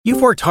You've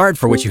worked hard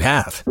for what you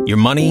have. Your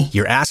money,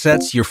 your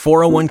assets, your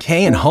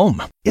 401k, and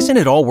home. Isn't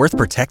it all worth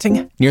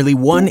protecting? Nearly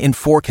 1 in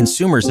 4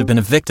 consumers have been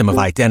a victim of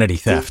identity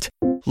theft.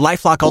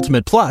 LifeLock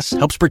Ultimate Plus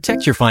helps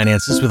protect your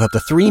finances with up to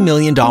 $3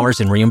 million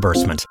in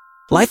reimbursement.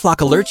 LifeLock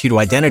alerts you to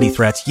identity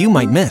threats you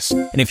might miss.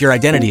 And if your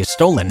identity is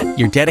stolen,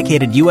 your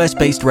dedicated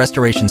U.S.-based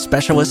restoration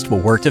specialist will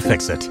work to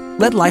fix it.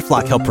 Let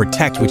LifeLock help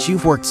protect what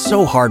you've worked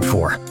so hard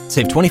for.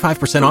 Save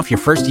 25% off your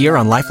first year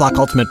on LifeLock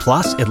Ultimate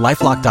Plus at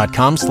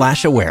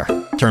LifeLock.com/aware.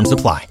 Terms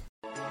apply.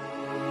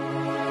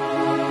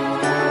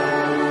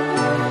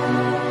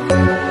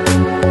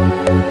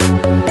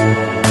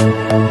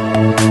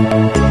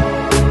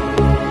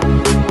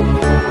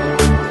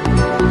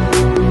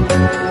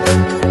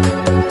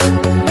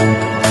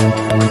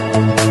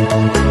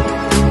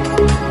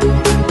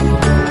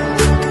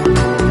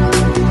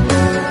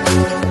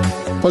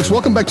 Folks,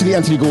 welcome back to the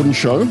Anthony Gordon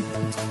Show.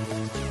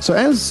 So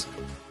as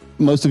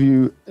most of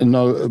you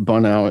know by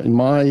now, in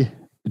my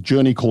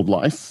journey called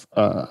life,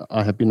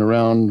 I have been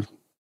around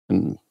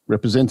and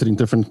represented in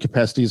different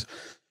capacities,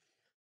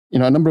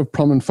 a number of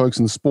prominent folks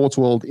in the sports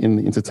world, in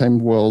the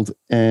entertainment world.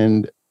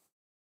 And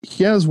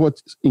here's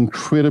what's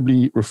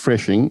incredibly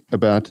refreshing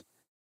about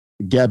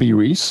Gabby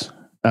Reece,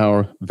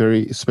 our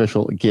very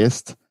special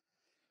guest,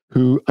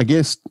 who I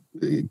guess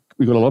we've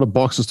got a lot of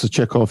boxes to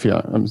check off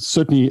here. I'm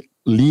certainly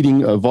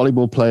leading a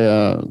volleyball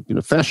player,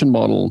 fashion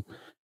model,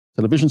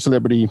 television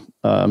celebrity.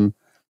 But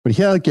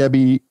here,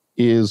 Gabby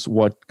is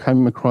what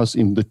came across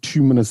in the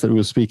 2 minutes that we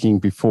were speaking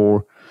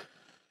before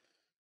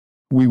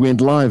we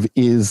went live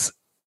is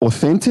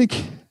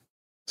authentic,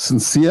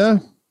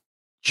 sincere,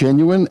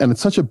 genuine, and it's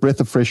such a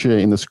breath of fresh air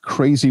in this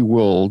crazy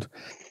world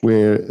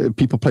where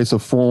people place a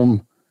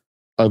form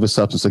over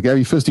substance. So,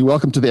 Gabby, firstly,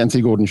 welcome to the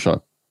Anthony Gordon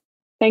Show.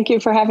 Thank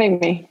you for having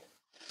me.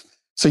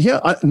 So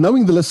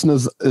knowing the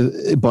listeners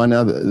by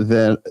now,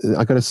 that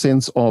I got a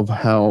sense of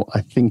how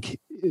I think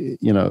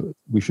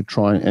we should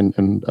try and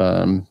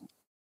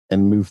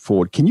move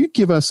forward. Can you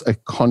give us a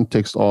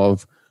context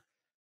of,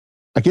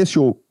 I guess,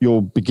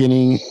 your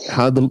beginning,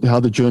 how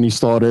the journey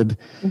started,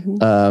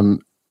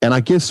 and I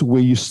guess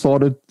where you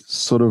started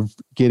sort of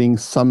getting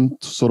some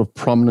sort of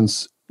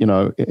prominence, in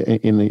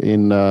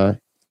the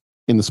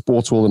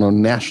sports world and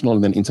on national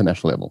and then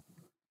international level?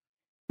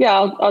 Yeah,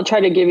 I'll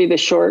try to give you the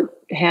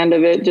shorthand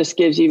of it. Just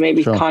gives you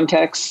maybe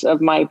context of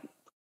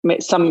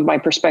some of my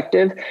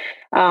perspective.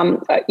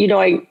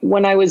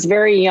 When I was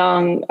very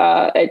young,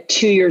 at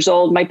 2 years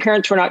old, my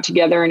parents were not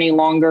together any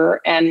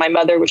longer, and my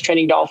mother was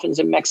training dolphins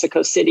in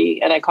Mexico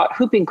City, and I caught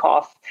whooping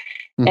cough.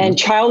 Mm-hmm. And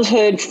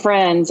childhood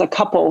friends, a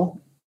couple,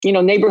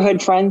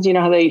 neighborhood friends,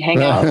 how they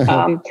hang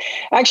out,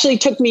 actually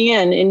took me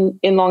in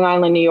Long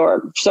Island, New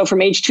York. So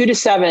from age 2 to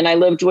 7, I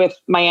lived with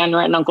my Aunt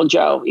and Uncle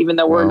Joe, even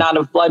though we're not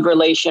of blood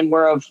relation,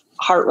 we're of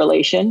heart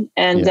relation.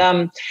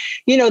 And,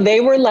 they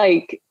were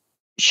like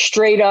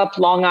straight up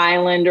Long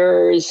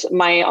Islanders.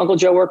 My Uncle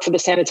Joe worked for the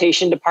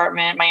sanitation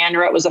department. My Aunt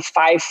was a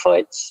 5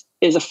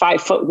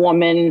 foot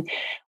woman.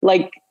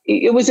 Like,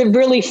 it was a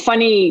really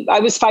funny,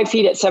 I was 5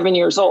 feet at 7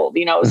 years old,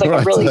 it was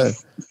like a really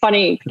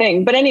funny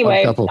thing. But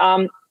anyway,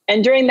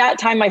 and during that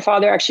time, my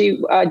father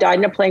actually died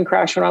in a plane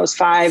crash when I was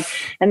 5.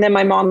 And then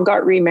my mom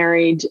got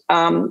remarried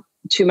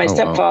to my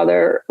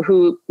stepfather,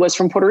 who was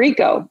from Puerto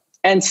Rico.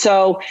 And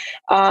so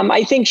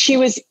I think she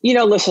was,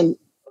 listen,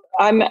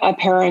 I'm a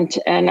parent,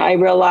 and I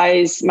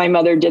realized my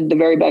mother did the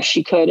very best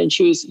she could, and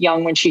she was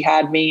young when she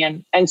had me.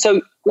 And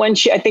so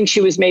I think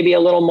she was maybe a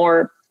little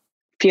more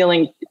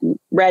feeling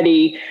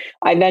ready,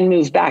 I then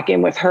moved back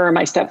in with her and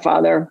my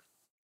stepfather.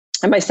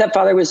 And my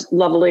stepfather was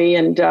lovely.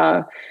 And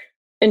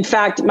in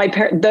fact, my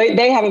parents,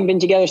 they haven't been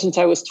together since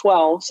I was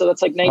 12. So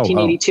that's like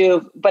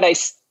 1982, but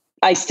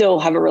I still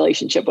have a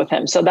relationship with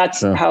him. So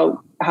that's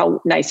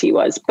how nice he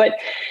was. But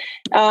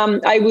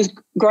I was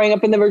growing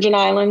up in the Virgin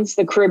Islands,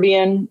 the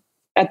Caribbean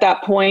at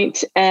that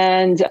point.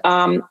 And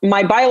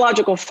my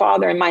biological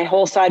father and my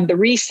whole side, the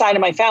Reece side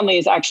of my family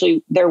is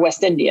actually, they're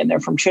West Indian.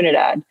 They're from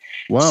Trinidad.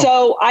 Wow.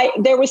 So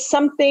there was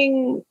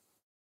something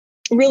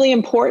really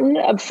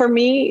important for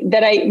me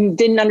that I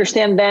didn't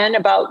understand then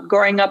about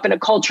growing up in a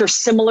culture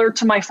similar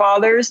to my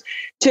father's,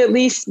 to at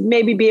least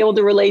maybe be able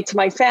to relate to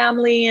my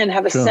family and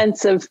have a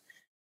sense of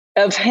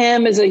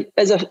him as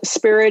a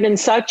spirit and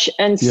such.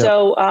 And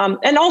so,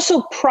 and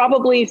also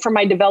probably for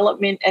my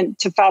development, and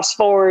to fast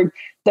forward,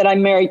 that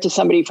I'm married to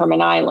somebody from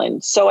an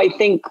island. So I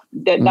think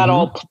that that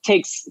all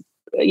takes,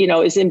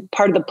 is in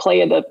part of the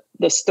play of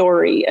the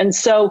story. And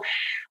so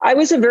I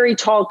was a very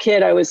tall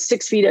kid. I was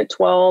 6 feet at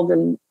 12,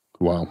 and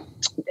wow,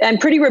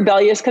 and pretty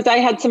rebellious because I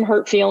had some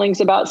hurt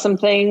feelings about some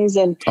things.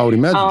 And I would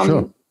imagine,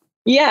 sure.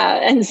 Yeah.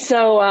 And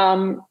so,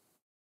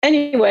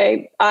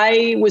 anyway,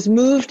 I was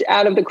moved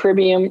out of the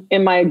Caribbean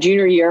in my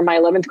junior year, my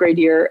 11th grade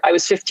year. I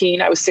was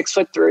 15. I was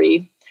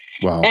 6'3".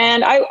 Wow.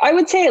 And I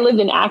would say I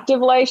lived an active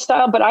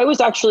lifestyle, but I was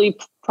actually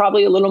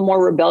probably a little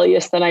more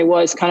rebellious than I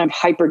was kind of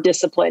hyper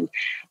disciplined.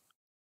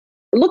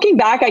 Looking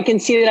back, I can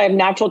see that I have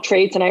natural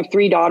traits, and I have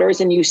 3 daughters,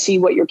 and you see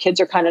what your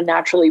kids are kind of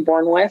naturally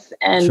born with.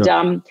 And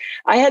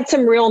I had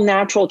some real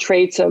natural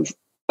traits of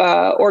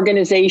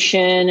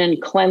organization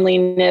and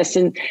cleanliness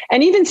and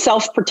even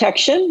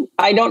self-protection.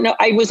 I don't know.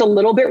 I was a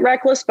little bit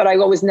reckless, but I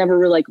was never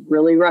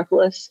really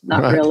reckless.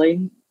 Not right.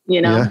 really,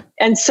 Yeah.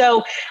 And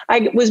so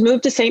I was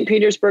moved to St.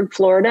 Petersburg,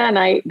 Florida.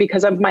 And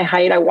because of my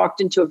height, I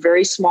walked into a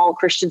very small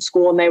Christian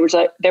school, and they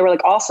were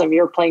like, awesome,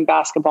 you're playing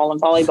basketball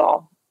and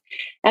volleyball.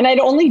 And I'd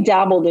only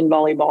dabbled in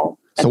volleyball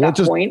at that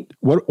point.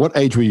 What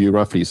age were you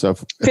roughly? So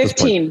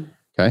 15.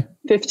 Okay.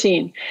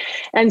 15.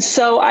 And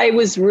so I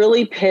was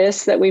really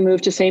pissed that we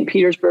moved to St.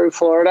 Petersburg,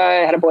 Florida.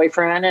 I had a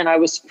boyfriend, and I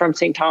was from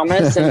St.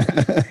 Thomas.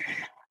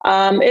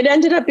 And it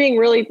ended up being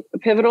really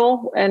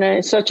pivotal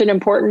and such an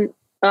important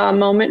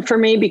moment for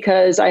me,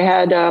 because I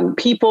had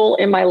people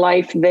in my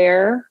life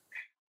there.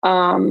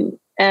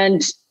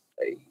 And,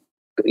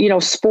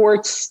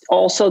 sports,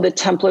 also the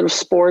template of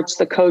sports,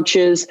 the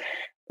coaches,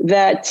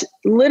 that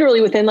literally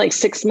within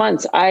 6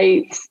 months,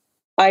 at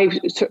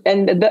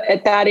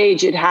that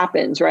age, it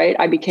happens, right?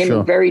 I became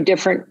a very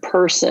different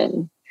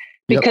person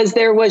because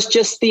there was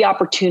just the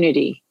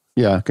opportunity.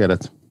 Yeah, get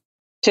it.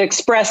 To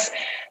express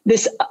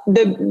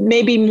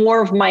maybe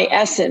more of my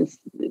essence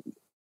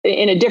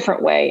in a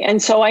different way.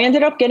 And so I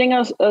ended up getting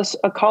a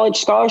college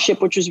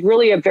scholarship, which was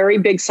really a very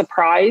big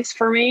surprise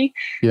for me.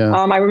 Yeah.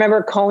 I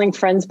remember calling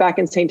friends back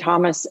in St.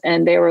 Thomas,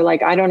 and they were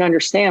like, I don't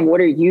understand.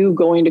 What are you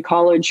going to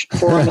college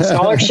for on a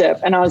scholarship?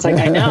 And I was like,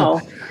 I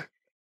know.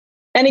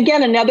 And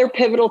again, another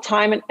pivotal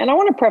time. And I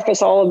want to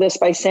preface all of this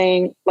by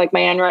saying, like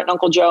my aunt and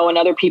Uncle Joe and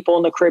other people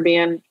in the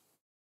Caribbean,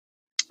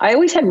 I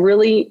always had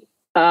really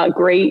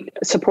great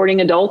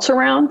supporting adults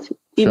around,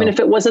 even if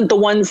it wasn't the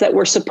ones that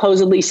were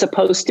supposedly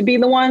supposed to be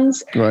the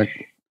ones. Right.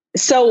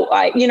 So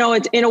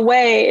it's in a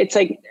way, it's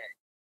like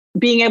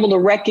being able to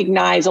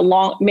recognize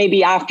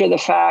maybe after the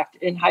fact,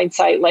 in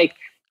hindsight,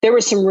 there were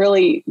some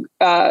really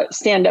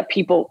stand-up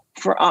people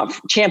for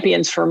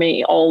champions for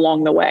me all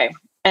along the way.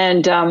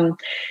 And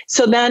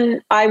so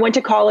then I went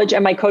to college,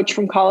 and my coach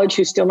from college,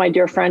 who's still my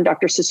dear friend,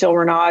 Dr. Cecile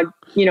Renaud,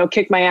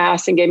 kicked my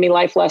ass and gave me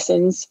life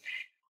lessons.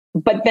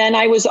 But then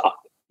I was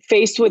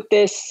faced with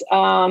this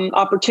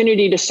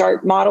opportunity to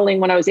start modeling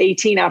when I was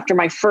 18, after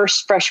my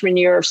first freshman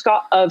year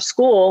of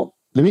school.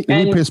 Let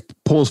me press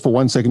pause for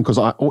 1 second, because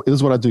this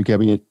is what I do,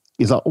 Gabby,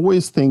 is I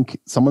always think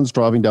someone's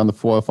driving down the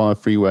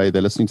 405 freeway,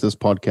 they're listening to this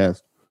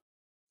podcast.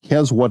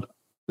 Here's what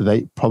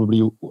they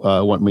probably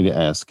want me to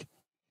ask.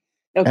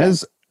 Okay.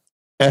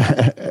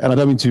 And I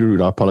don't mean to be rude,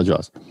 I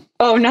apologize.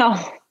 Oh, no.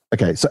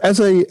 Okay, so as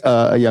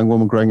a young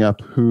woman growing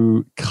up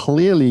who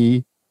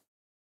clearly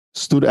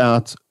stood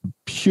out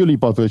purely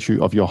by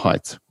virtue of your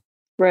height.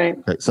 Right.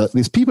 Okay, so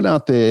there's people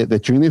out there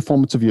that during their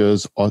formative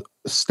years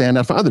stand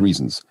out for other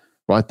reasons,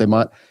 right?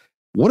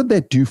 What did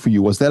that do for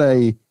you? Was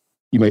that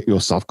you're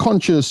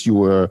self-conscious, you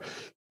were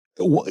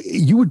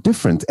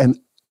different. And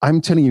I'm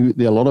telling you,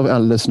 there are a lot of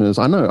our listeners,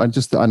 I know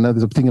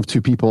there's a thing of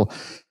two people,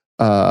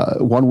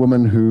 one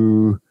woman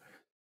who,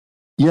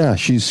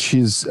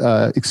 she's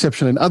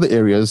exceptional in other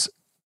areas,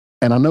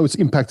 and I know it's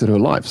impacted her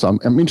life. So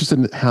I'm interested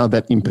in how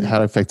that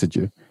how it affected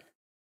you.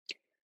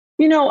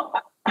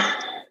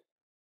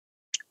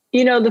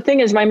 The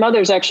thing is, my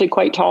mother's actually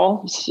quite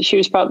tall.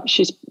 She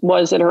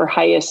was at her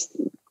highest,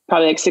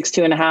 probably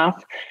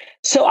 6'2.5".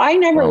 So I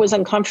never was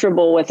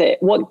uncomfortable with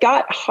it. What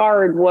got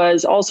hard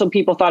was also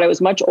people thought I was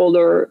much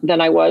older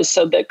than I was.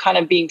 So the kind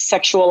of being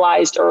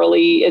sexualized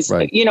early is,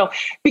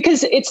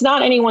 because it's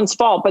not anyone's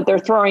fault, but they're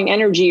throwing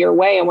energy your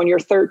way. And when you're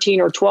 13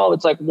 or 12,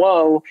 it's like,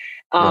 whoa.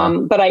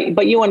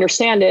 But you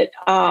understand it.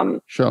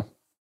 Sure.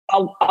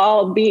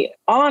 I'll be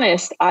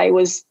honest. I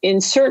was, in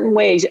certain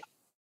ways,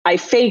 I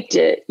faked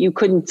it. You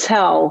couldn't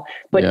tell,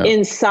 but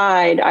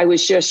inside I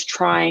was just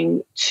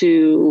trying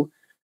to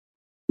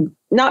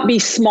not be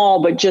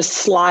small, but just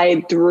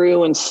slide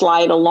through and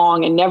slide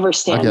along and never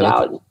stand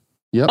out.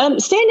 Yep.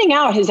 Standing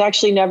out has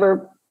actually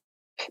never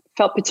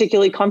felt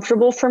particularly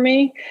comfortable for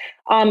me.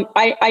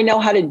 I know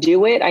how to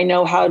do it. I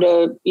know how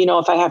to,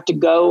 if I have to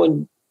go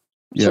and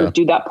sort of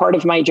do that part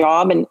of my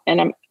job, and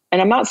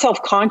I'm not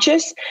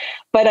self-conscious,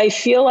 but I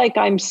feel like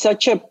I'm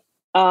such a,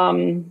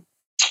 I'm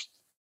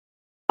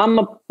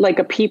like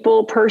a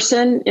people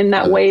person in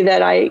that way that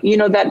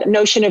that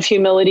notion of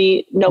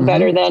humility, no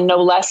better than,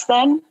 no less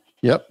than.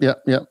 Yep.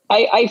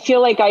 I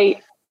feel like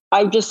I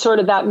just sort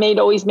of, that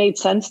always made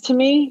sense to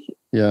me.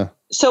 Yeah.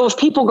 So if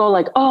people go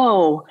like,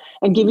 oh,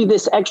 and give you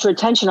this extra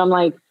attention, I'm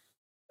like,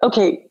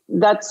 okay,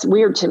 that's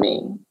weird to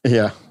me.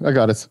 Yeah, I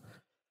got it.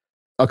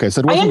 Okay.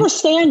 So I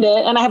understand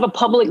it, and I have a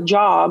public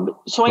job,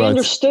 so I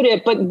understood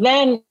it. But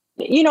then,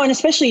 and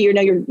especially,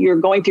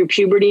 you're going through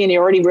puberty and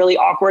you're already really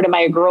awkward. Am I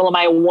a girl? Am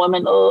I a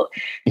woman?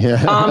 Yeah.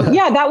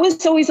 That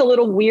was always a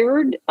little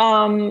weird.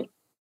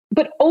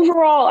 But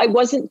overall, I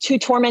wasn't too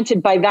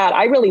tormented by that.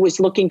 I really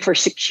was looking for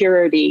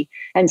security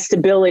and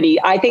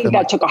stability. I think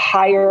that took a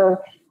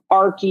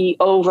hierarchy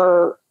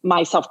over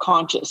my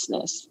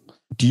self-consciousness.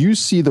 Do you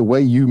see the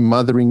way you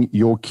mothering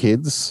your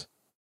kids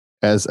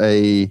as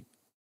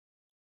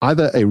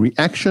either a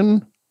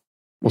reaction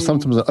or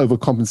sometimes an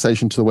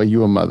overcompensation to the way you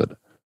were mothered?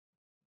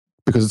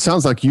 Because it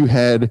sounds like you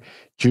had,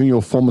 during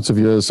your formative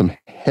years, some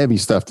heavy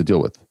stuff to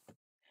deal with.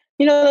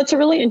 That's a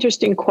really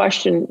interesting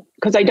question,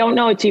 because I don't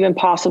know it's even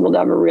possible to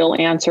have a real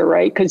answer,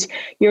 right? Because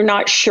you're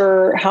not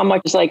sure how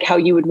much is like how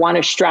you would want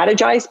to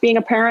strategize being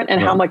a parent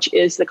and how much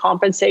is the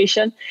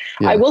compensation.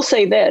 Yeah. I will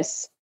say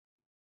this.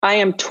 I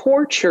am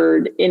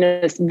tortured in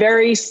a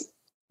very,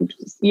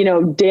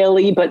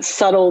 daily but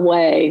subtle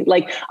way.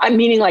 Like, I'm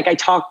meaning like I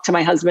talk to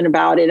my husband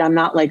about it. I'm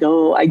not like,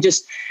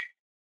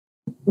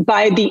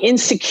 by the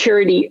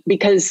insecurity,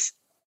 because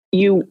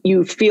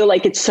you feel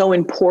like it's so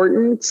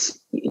important.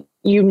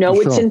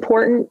 It's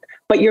important,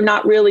 but you're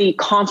not really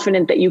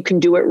confident that you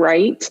can do it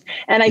right.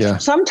 And I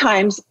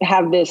sometimes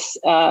have this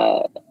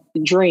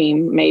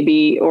dream,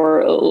 maybe,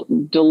 or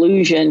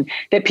delusion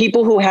that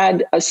people who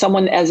had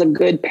someone as a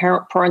good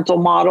parental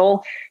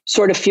model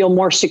sort of feel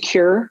more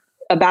secure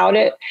about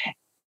it.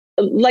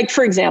 Like,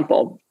 for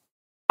example,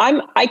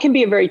 I can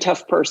be a very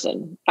tough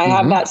person. I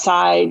have that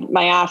side,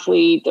 my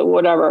athlete,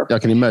 whatever. I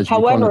can imagine.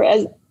 However,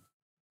 I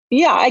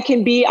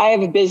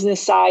have a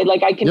business side.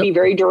 Like, I can be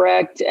very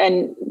direct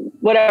and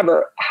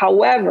whatever.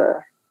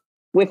 However,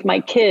 with my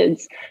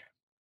kids,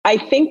 I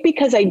think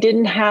because I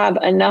didn't have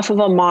enough of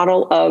a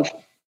model of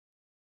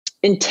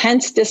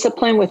intense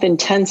discipline with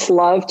intense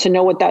love to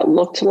know what that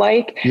looked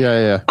like.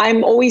 Yeah.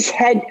 I'm always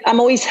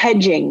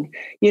hedging,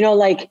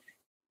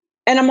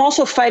 and I'm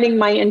also fighting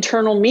my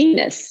internal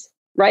meanness,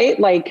 right?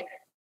 Like,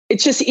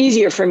 it's just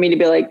easier for me to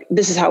be like,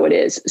 this is how it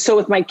is. So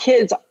with my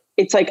kids,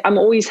 it's like, I'm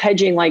always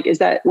hedging. Like,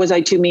 was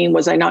I too mean?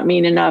 Was I not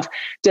mean enough?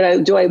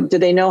 Did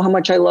they know how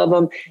much I love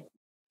them?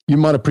 You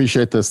might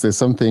appreciate this.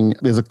 There's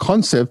a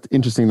concept,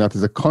 interesting enough,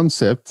 there's a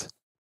concept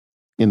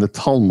in the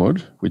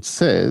Talmud, which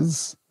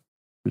says,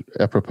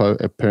 apropos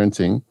of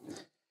parenting,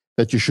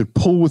 that you should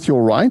pull with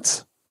your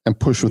right and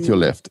push with your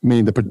left,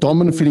 meaning the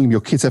predominant feeling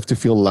your kids have to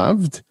feel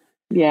loved.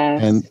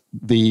 Yes. And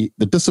the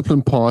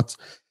discipline part,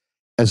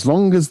 as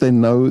long as they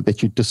know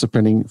that you're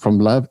disciplining from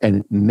love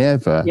and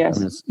never,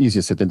 it's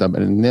easier said than done,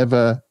 but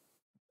never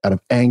out of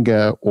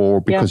anger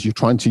or because you're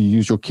trying to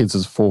use your kids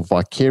as for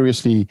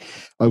vicariously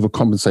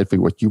overcompensate for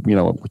what you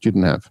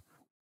didn't have.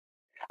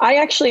 I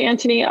actually,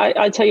 Anthony,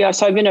 I tell you,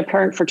 so I've been a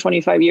parent for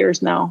 25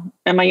 years now,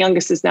 and my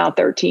youngest is now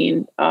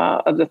 13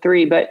 of the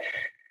three. But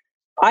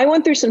I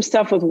went through some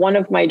stuff with one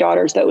of my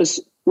daughters that was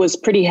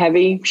pretty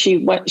heavy.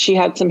 She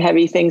had some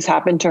heavy things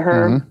happen to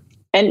her. Mm-hmm.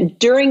 And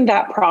during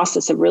that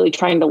process of really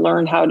trying to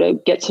learn how to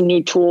get some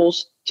new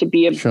tools to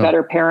be a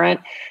better parent,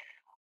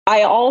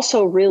 I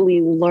also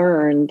really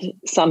learned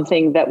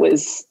something that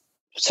was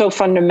so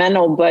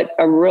fundamental, but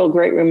a real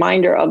great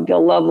reminder of the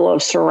level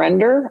of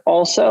surrender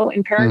also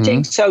in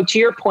parenting. Mm-hmm. So to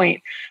your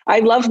point, I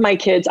love my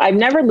kids. I've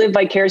never lived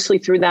vicariously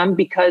through them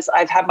because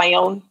I've had my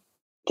own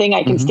thing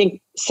I can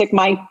stick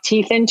my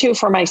teeth into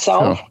for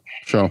myself.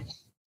 Sure.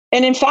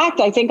 And in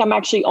fact, I think I'm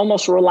actually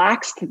almost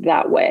relaxed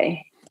that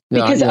way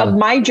because of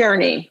my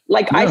journey.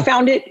 Like I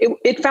found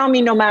it found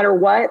me no matter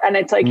what. And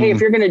it's like, hey, if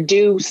you're going to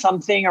do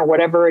something or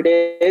whatever it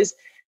is,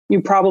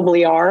 you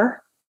probably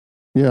are.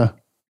 Yeah.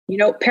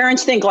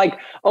 Parents think like,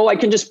 oh, I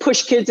can just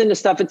push kids into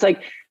stuff. It's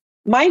like,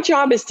 my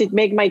job is to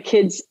make my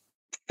kids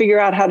figure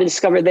out how to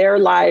discover their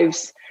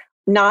lives.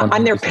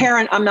 I'm their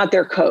parent. I'm not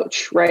their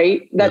coach,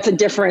 right? That's a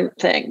different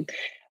thing.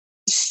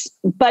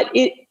 But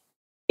it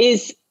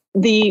is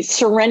the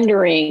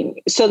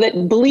surrendering, so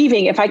that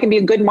believing if I can be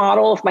a good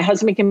model, if my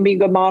husband can be a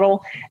good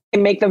model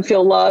and make them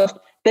feel loved,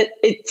 that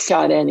it's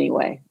God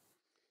anyway.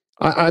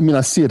 I mean,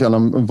 I see it, and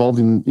I'm involved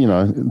in,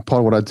 part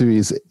of what I do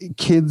is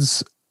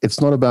kids. It's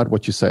not about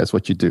what you say, it's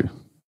what you do.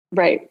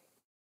 Right.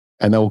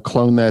 And they'll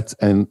clone that,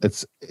 and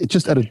it's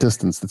just at a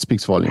distance that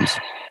speaks volumes.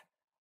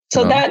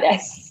 So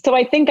so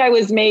I think I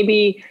was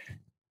maybe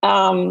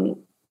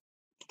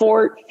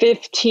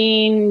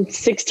 15,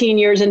 16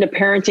 years into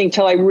parenting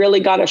till I really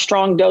got a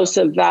strong dose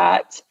of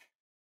that.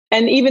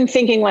 And even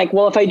thinking like,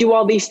 well, if I do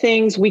all these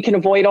things, we can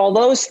avoid all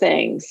those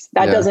things.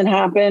 That doesn't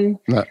happen.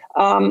 No.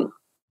 I'm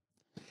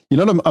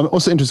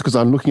also interested because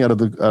I'm looking out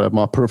of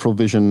my peripheral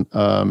vision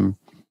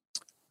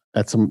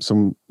at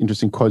some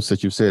interesting quotes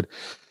that you've said.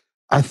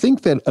 I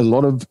think that a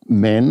lot of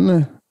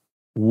men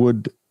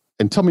would,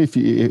 and tell me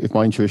if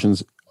my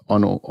intuitions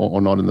on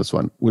or not in this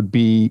one,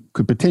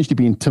 could potentially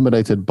be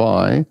intimidated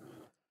by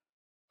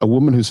a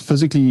woman who's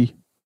physically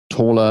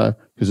taller,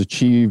 who's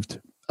achieved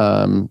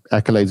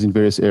accolades in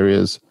various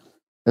areas.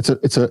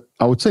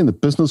 I would say in the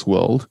business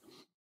world,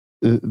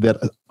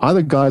 that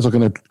either guys are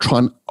going to try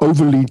and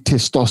overly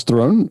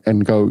testosterone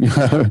and go,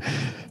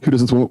 who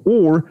does this woman,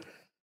 or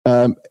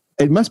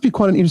it must be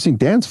quite an interesting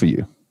dance for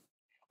you.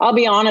 I'll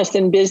be honest,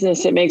 in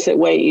business, it makes it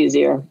way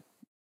easier.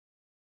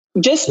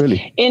 Just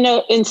really?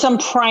 in some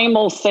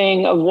primal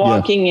thing of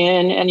walking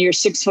in and you're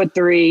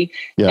 6'3".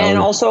 And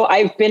also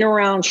I've been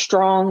around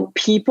strong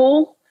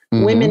people,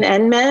 women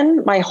and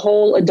men, my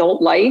whole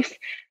adult life.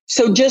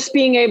 So just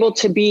being able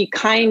to be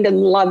kind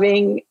and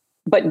loving,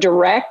 but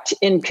direct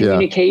in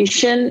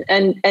communication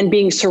and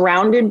being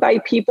surrounded by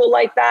people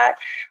like that.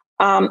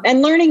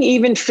 And learning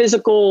even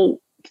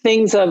physical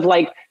things of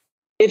like,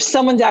 if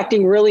someone's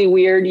acting really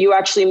weird, you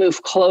actually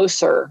move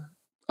closer.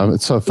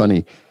 It's so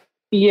funny.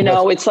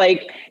 It's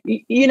like,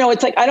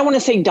 I don't want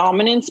to say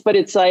dominance, but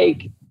it's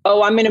like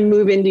oh, I'm going to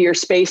move into your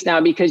space now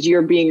because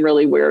you're being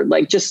really weird.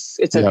 Like, just,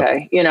 it's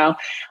okay, you know?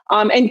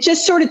 And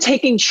just sort of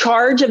taking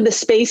charge of the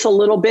space a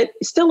little bit,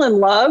 still in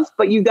love,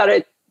 but you got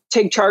to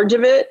take charge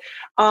of it.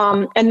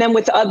 And then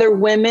with other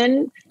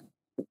women,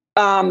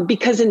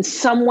 because in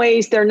some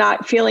ways they're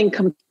not feeling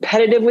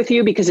competitive with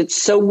you because it's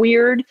so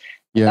weird.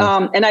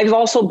 Yeah. And I've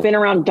also been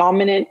around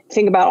dominant,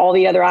 think about all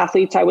the other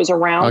athletes I was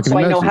around. So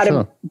I know how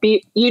to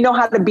be, you know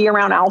how to be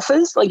around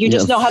alphas. Like you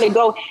just know how to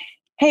go,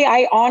 hey,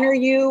 I honor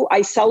you.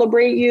 I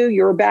celebrate you.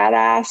 You're a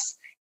badass.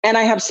 And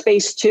I have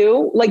space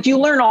too. Like you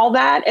learn all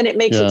that and it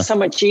makes it so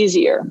much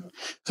easier.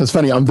 So it's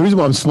funny. The reason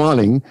why I'm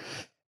smiling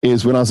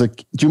is when I was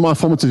during my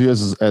formative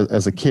years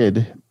as a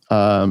kid,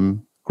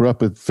 grew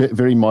up with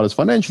very modest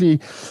financially.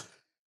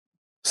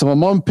 So my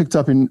mom picked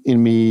up in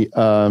me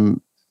that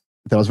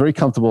I was very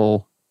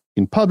comfortable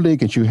in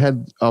public,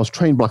 and I was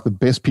trained by like the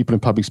best people in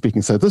public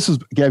speaking. So this is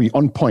Gabby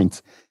on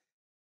point.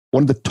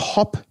 One of the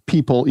top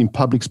people in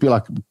public speaking,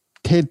 like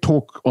TED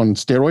Talk on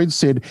steroids,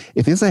 said,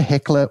 if there's a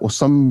heckler or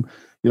some,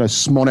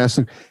 smart ass,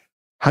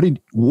 how do you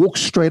walk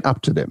straight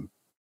up to them?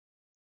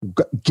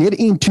 Get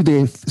into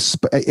their,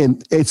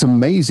 and it's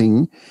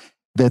amazing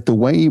that the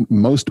way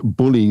most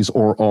bullies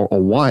are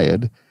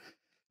wired,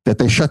 that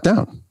they shut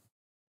down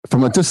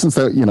from a distance.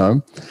 That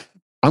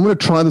I'm going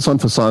to try this on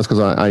for size because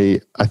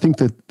I think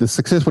that the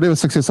success, whatever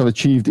success I've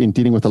achieved in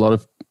dealing with a lot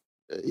of,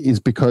 is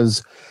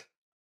because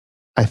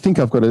I think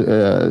I've got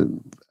a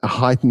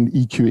heightened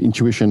EQ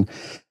intuition.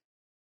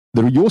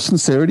 Your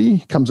sincerity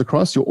comes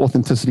across, your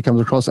authenticity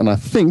comes across, and I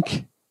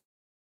think,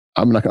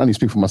 I can only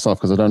speak for myself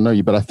because I don't know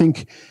you, but I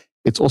think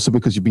it's also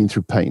because you've been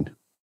through pain.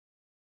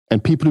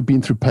 And people who've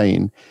been through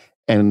pain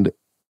and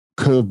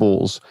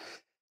curveballs,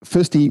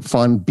 firstly,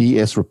 find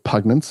BS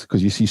repugnant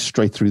because you see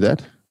straight through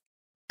that.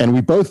 And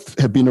we both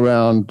have been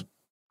around,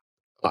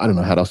 I don't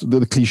know how to,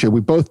 the cliche,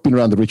 we've both been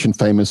around the rich and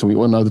famous, and we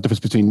all know the difference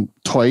between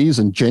toys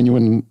and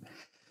genuine.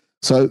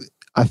 So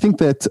I think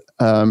that,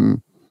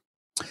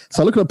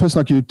 so I look at a person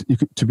like you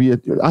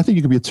I think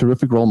you could be a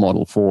terrific role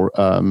model for,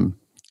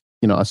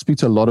 I speak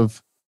to a lot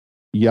of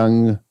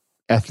young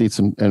athletes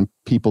and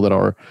people that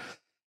are,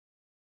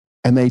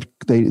 and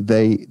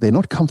they're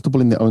not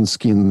comfortable in their own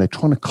skin. They're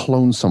trying to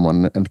clone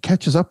someone, and it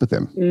catches up with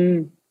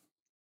them.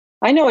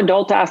 I know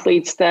adult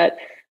athletes that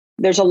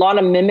there's a lot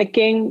of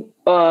mimicking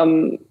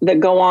that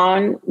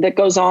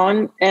goes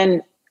on.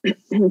 And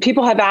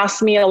people have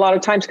asked me a lot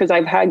of times, because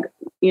I've had,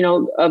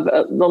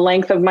 the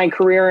length of my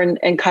career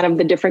and kind of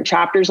the different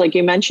chapters, like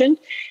you mentioned.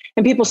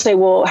 And people say,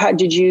 well, how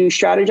did you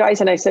strategize?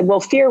 And I said, well,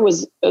 fear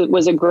was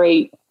a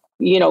great,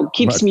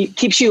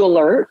 keeps you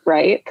alert,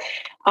 right?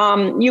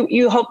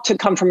 You hope to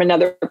come from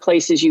another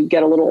place as you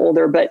get a little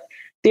older, but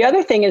the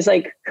other thing is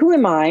like, who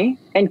am I?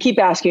 And keep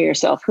asking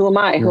yourself, who am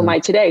I? Who am I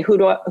today?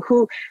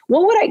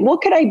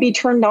 What could I be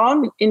turned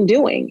on in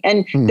doing?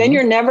 And then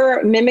you're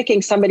never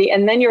mimicking somebody.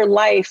 And then your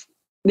life,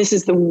 this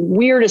is the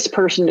weirdest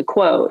person to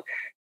quote.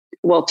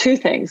 Well, two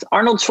things.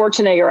 Arnold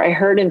Schwarzenegger, I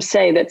heard him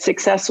say that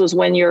success was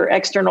when your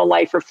external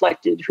life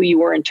reflected who you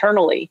were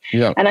internally.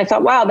 Yeah. And I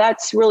thought, wow,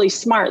 that's really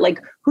smart.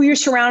 Like who you're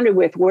surrounded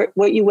with,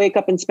 what you wake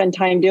up and spend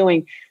time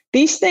doing.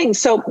 These things.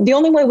 So the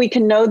only way we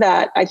can know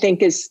that, I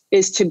think, is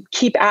to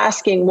keep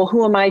asking, well,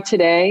 who am I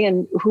today?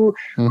 And who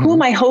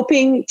am I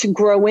hoping to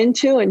grow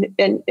into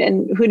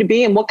and who to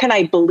be? And what can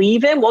I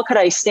believe in? What could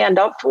I stand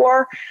up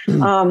for?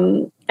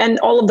 And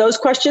all of those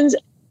questions.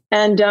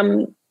 And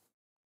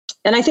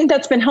I think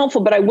that's been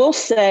helpful. But I will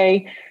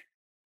say,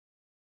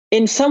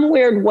 in some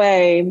weird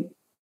way,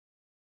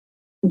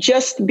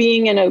 just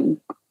being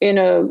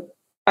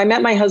I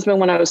met my husband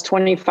when I was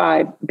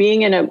 25,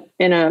 being in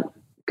a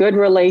good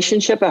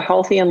relationship, a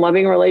healthy and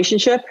loving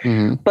relationship,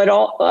 but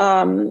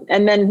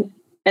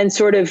and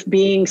sort of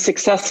being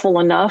successful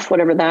enough,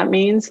 whatever that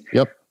means.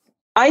 Yep.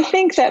 I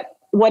think that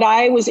what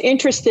I was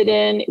interested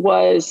in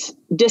was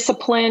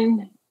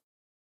discipline,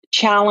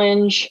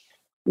 challenge,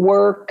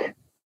 work,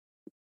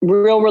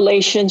 real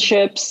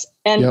relationships.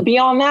 And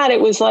beyond that,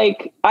 it was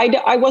like,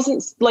 I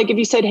wasn't like, if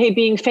you said, hey,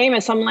 being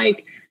famous, I'm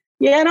like,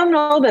 yeah, I don't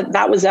know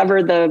that was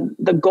ever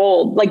the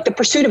goal. Like the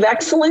pursuit of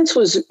excellence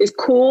is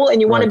cool, and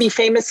you want to be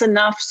famous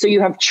enough so you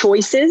have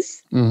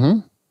choices.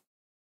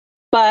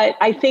 But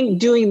I think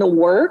doing the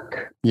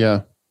work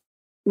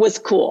was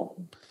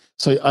cool.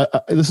 So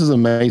this is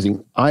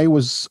amazing. I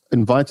was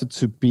invited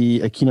to be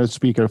a keynote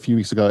speaker a few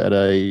weeks ago at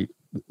a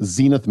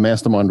Zenith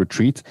Mastermind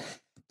retreat.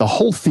 The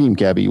whole theme,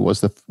 Gabby,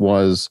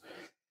 was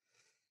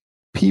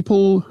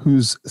people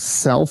whose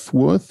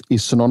self-worth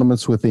is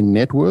synonymous with their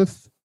net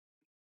worth.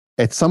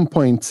 At some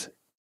point,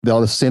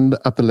 they'll ascend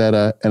up the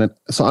ladder.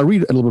 So I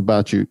read a little bit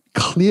about you.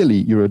 Clearly,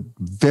 you're a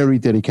very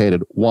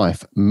dedicated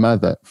wife,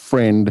 mother,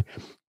 friend,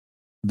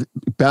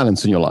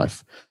 balance in your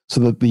life.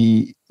 So that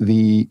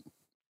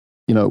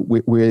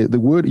where the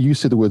word, you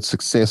said the word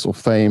success or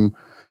fame,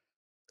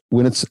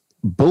 when it's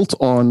built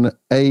on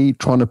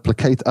trying to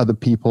placate other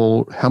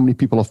people, how many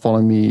people are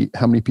following me,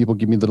 how many people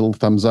give me the little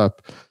thumbs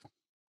up,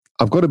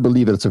 I've got to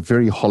believe that it's a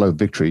very hollow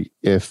victory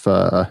if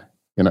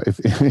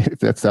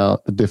that's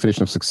the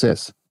definition of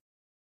success.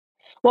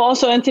 Well,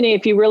 also, Anthony,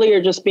 if you really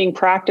are just being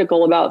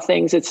practical about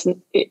things,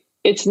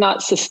 it's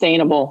not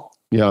sustainable.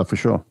 Yeah, for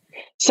sure.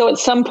 So at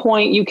some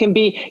point you can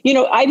be,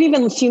 I've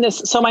even seen this.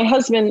 So my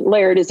husband,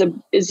 Laird, is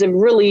a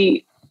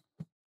really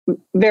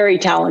very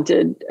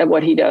talented at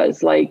what he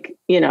does. Like,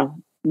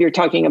 you're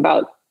talking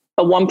about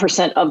a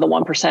 1% of the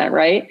 1%,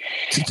 right?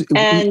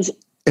 And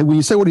when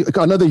you say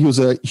I know that he was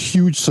a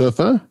huge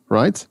surfer,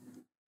 right?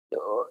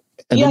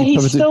 And yeah, he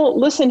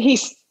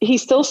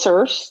still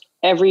surfs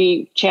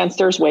every chance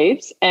there's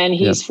waves, and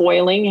he's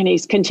foiling, and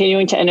he's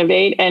continuing to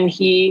innovate, and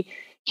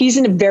he's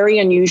a very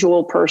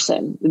unusual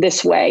person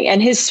this way.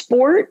 And his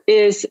sport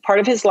is part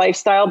of his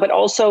lifestyle, but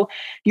also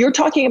you're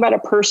talking about a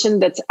person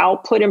that's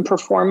output and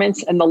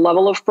performance and the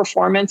level of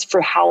performance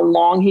for how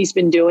long he's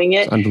been doing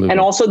it. And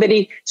also that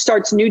he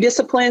starts new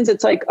disciplines.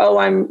 It's like, oh,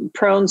 I'm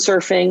prone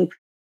surfing.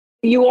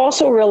 You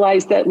also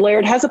realize that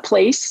Laird has a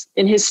place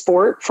in his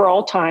sport for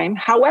all time.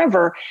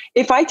 However,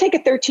 if I take a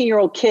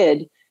 13-year-old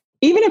kid,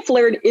 even if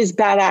Laird is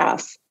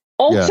badass,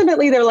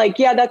 ultimately they're like,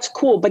 yeah, that's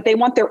cool, but they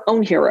want their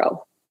own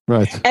hero.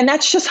 Right. And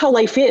that's just how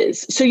life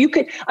is. So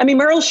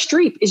Meryl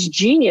Streep is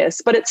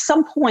genius, but at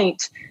some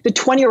point the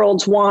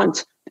 20-year-olds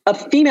want a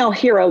female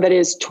hero that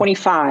is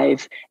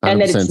 25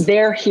 and 100%. That it's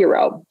their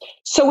hero.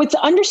 So it's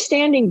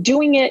understanding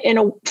doing it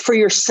for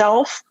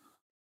yourself,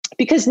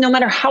 because no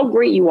matter how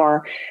great you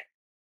are,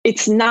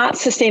 it's not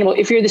sustainable.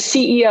 If you're the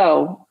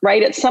CEO,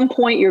 right, at some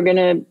point you're going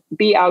to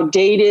be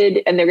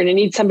outdated and they're going to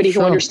need somebody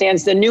who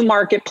understands the new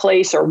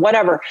marketplace or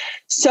whatever.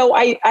 So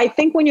I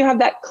think when you have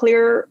that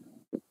clear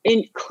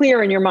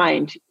in your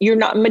mind, you're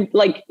not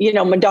like,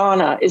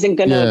 Madonna isn't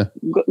going to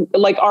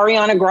like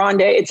Ariana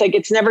Grande. It's like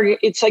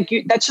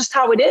that's just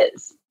how it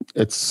is.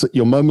 It's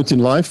your moment in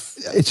life.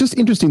 It's just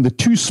interesting. The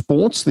two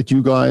sports that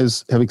you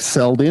guys have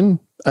excelled in,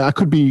 I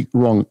could be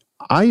wrong.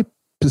 I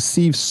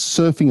perceive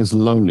surfing as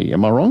lonely.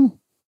 Am I wrong?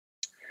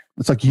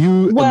 It's like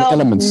you and the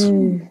elements.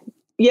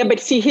 Yeah, but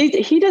see,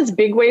 he does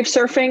big wave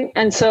surfing.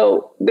 And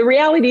so the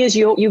reality is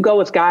you go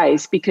with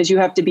guys because you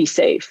have to be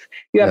safe.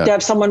 You have to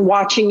have someone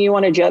watching you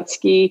on a jet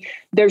ski.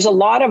 There's a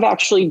lot of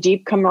actually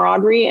deep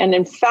camaraderie. And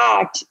in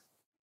fact,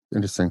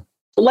 interesting.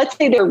 Let's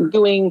say they're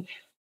doing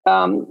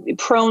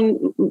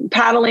prone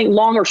paddling,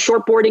 long or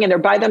shortboarding, and they're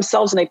by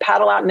themselves and they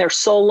paddle out and they're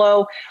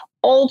solo.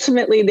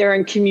 Ultimately, they're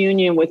in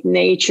communion with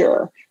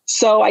nature.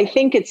 So I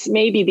think it's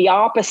maybe the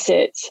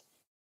opposite.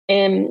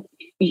 And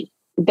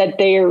that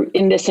they're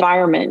in this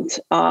environment,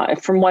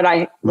 from what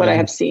I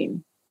have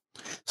seen.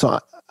 So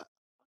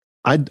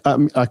I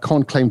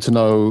can't claim to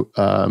know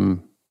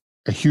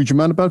a huge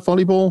amount about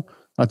volleyball.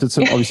 I did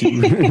some obviously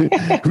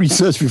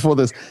research before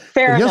this.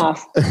 Fair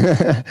enough.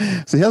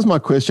 So here's my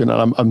question, and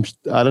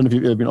I don't know if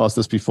you've ever been asked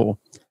this before.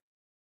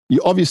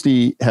 You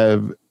obviously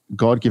have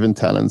God-given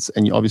talents,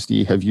 and you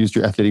obviously have used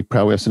your athletic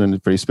prowess in a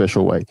very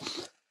special way.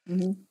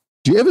 Mm-hmm.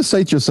 Do you ever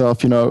say to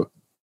yourself,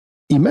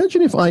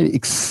 imagine if I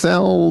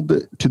excelled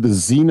to the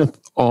zenith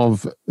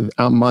of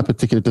my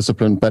particular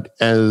discipline, but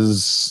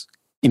as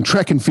in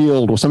track and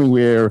field or something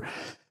where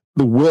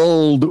the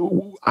world,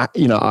 I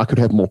could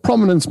have more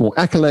prominence, more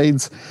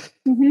accolades,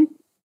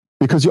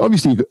 because you're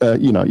obviously,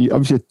 you're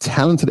obviously a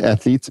talented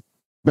athlete.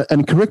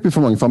 And correct me if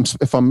I'm wrong.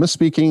 If I'm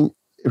misspeaking,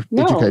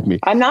 educate me.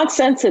 I'm not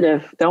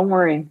sensitive. Don't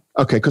worry.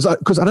 Okay, because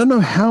I don't know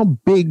how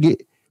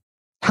big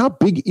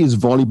is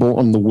volleyball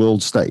on the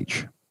world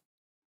stage.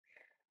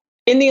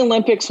 In the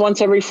Olympics, once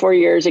every 4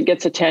 years, it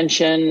gets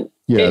attention.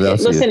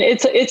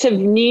 It's a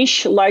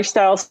niche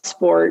lifestyle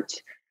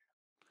sport.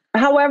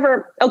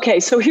 However, okay,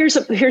 so here's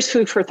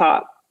food for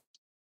thought.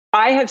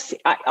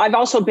 I've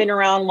also been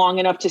around long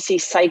enough to see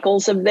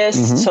cycles of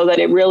this, so that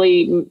it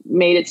really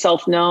made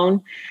itself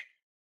known.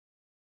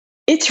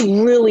 It's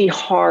really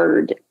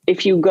hard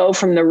if you go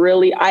from the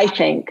really, I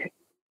think,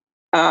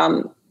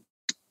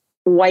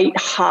 white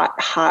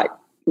hot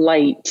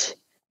light.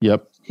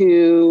 Yep.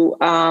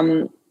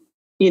 To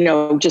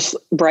just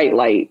bright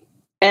light.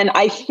 And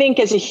I think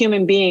as a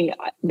human being,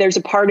 there's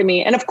a part of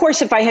me, and of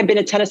course, if I had been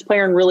a tennis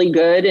player and really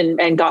good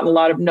and gotten a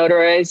lot of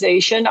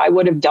notarization, I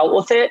would have dealt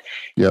with it.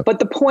 Yep. But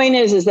the point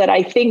is that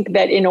I think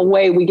that in a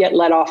way we get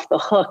let off the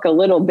hook a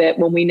little bit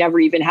when we never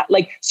even have,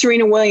 like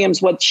Serena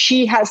Williams, what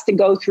she has to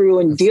go through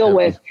and deal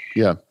with.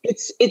 Yeah.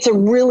 It's a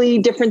really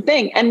different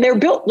thing. And they're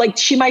built, like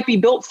she might be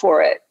built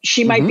for it.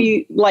 She might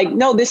be like,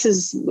 no, this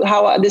is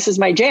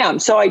my jam.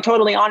 So I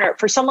totally honor it.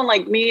 For someone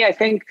like me, I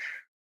think,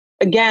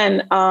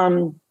 again,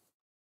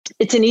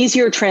 it's an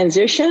easier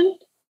transition.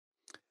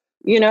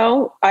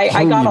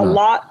 I got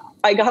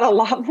a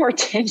lot more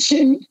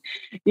attention,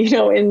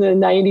 in the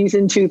 90s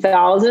and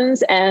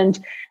 2000s. And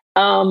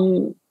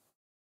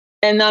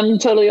I'm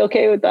totally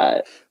okay with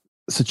that.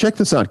 So check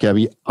this out,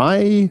 Gabby.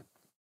 I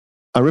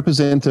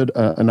represented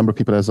a number of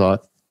people, as I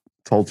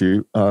told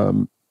you,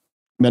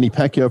 Manny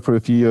Pacquiao for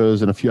a few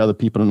years and a few other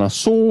people. And I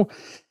saw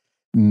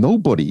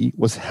nobody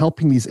was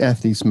helping these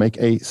athletes make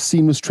a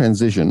seamless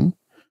transition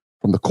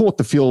from the court,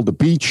 the field, the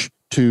beach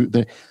to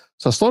the.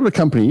 So I started a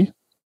company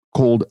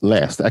called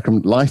LAST, the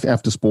acronym Life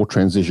After Sport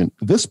Transition.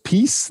 This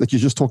piece that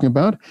you're just talking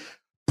about,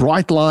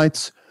 bright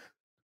lights,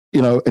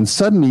 and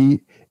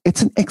suddenly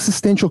it's an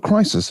existential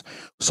crisis.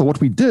 So what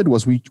we did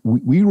was we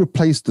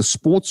replaced the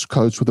sports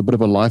coach with a bit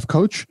of a life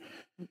coach.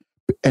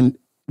 And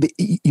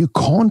you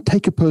can't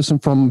take a person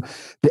from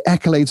the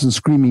accolades and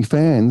screaming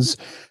fans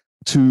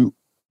to,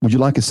 would you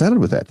like a salad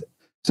with that?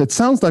 So it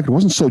sounds like it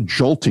wasn't so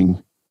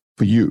jolting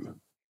for you.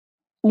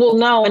 Well,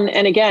 no.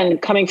 And again,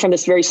 coming from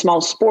this very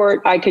small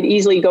sport, I could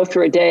easily go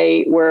through a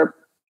day where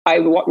I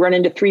run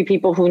into 3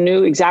 people who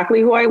knew exactly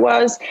who I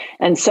was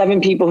and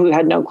 7 people who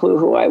had no clue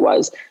who I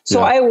was.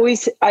 So I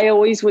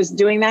always was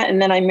doing that.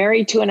 And then I'm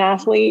married to an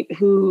athlete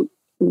who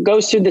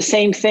goes through the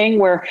same thing,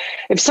 where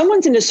if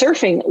someone's into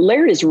surfing,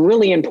 Laird is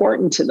really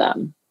important to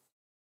them.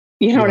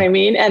 You know what I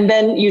mean? And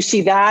then you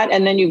see that,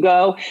 and then you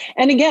go.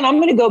 And again, I'm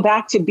going to go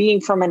back to being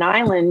from an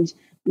island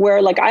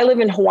where, like, I live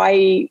in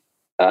Hawaii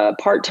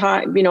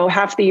part-time,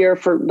 half the year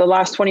for the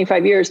last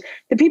 25 years.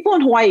 The people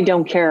in Hawaii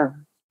don't care.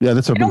 Yeah,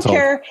 that's what they don't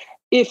care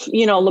if,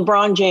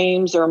 LeBron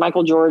James or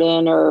Michael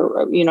Jordan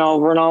or,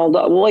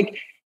 Ronaldo, like,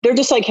 they're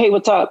just like, hey,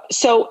 what's up?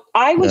 So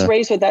I was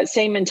raised with that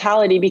same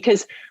mentality,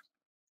 because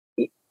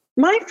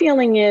my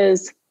feeling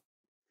is,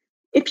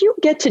 if you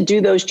get to do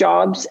those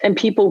jobs and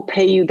people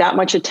pay you that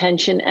much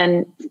attention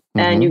and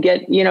you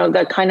get,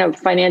 that kind of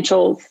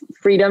financial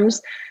freedoms,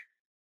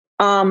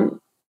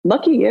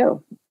 lucky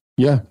you.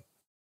 Yeah.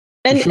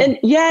 And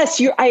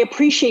yes, I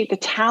appreciate the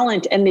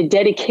talent and the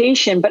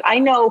dedication, but I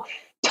know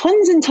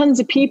tons and tons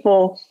of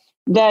people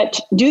that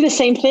do the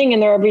same thing in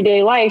their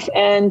everyday life,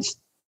 and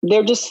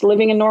they're just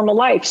living a normal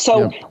life.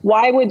 So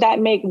why would that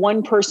make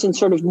one person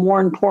sort of more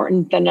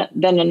important than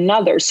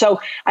another? So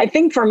I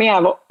think for me,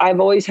 I've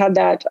always had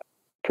that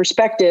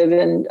perspective,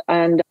 and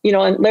and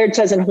Laird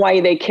says in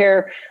Hawaii, they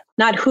care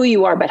not who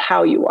you are, but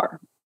how you are.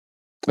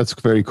 That's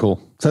very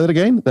cool. Say that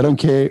again. They don't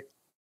care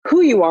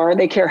who you are,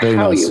 they care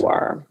how you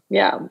are.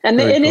 Yeah. And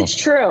cool. It's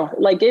true.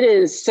 Like, it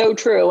is so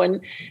true.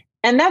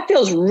 And that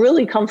feels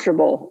really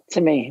comfortable to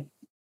me.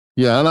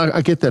 Yeah. And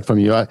I get that from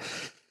you.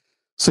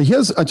 So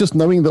here's just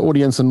knowing the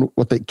audience and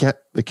what the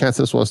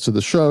catalyst was to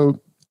the show,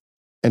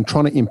 and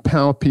trying to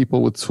empower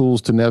people with tools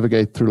to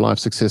navigate through life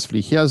successfully.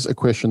 Here's a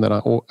question that I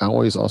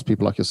always ask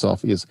people like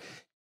yourself is,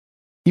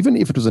 even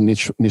if it was a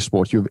niche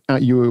sport, you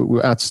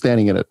were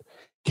outstanding at it.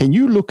 Can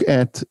you look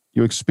at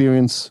your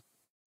experience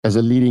as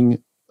a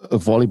leading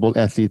volleyball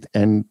athlete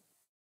and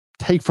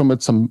take from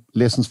it some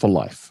lessons for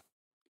life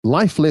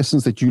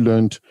lessons that you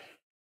learned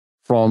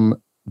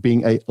from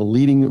being a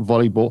leading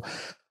volleyball?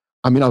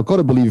 I mean, I've got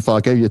to believe if I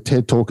gave you a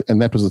TED talk and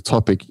that was the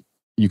topic,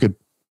 you could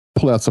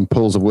pull out some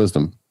pearls of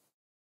wisdom.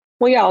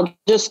 Well, yeah, I'll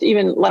just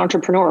even like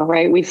entrepreneur,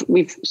 right?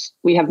 We've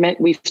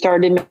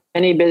started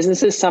many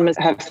businesses. Some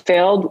have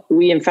failed.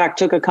 We, in fact,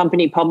 took a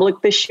company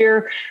public this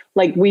year.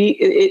 Like,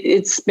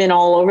 it's been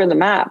all over the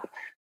map.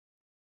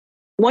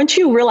 Once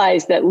you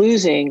realize that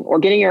losing or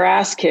getting your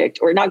ass kicked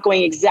or not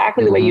going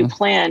exactly the way you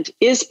planned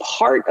is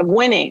part of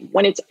winning,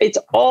 when it's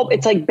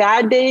like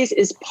bad days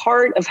is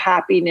part of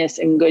happiness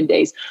and good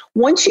days.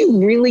 Once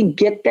you really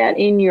get that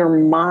in your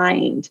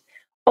mind,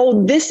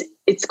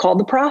 it's called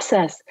the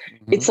process.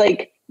 It's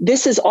like,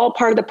 this is all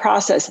part of the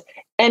process.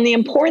 And the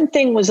important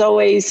thing was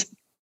always,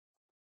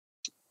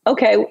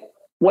 okay,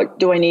 what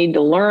do I need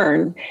to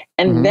learn?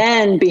 And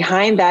then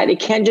behind that, it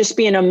can't just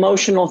be an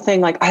emotional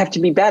thing like, I have to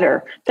be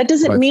better. That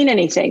doesn't mean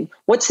anything.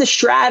 What's the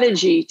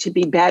strategy to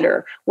be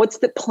better? What's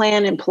the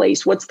plan in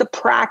place? What's the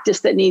practice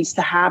that needs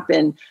to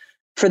happen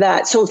for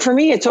that? So for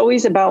me, it's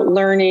always about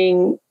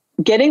learning,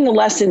 getting the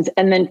lessons,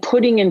 and then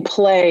putting in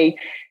play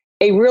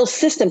a real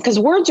system, because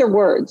words are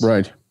words.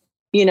 Right.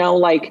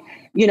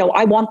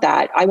 I want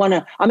that. I'm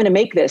going to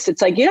make this.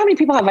 It's like, how many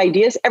people have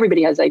ideas?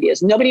 Everybody has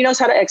ideas. Nobody knows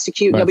how to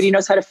execute. Right. Nobody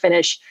knows how to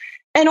finish.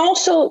 And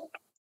also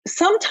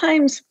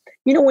sometimes,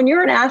 when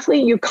you're an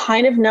athlete, you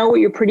kind of know what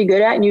you're pretty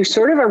good at, and you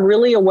sort of are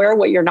really aware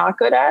what you're not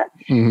good at.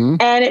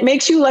 And it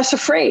makes you less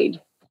afraid.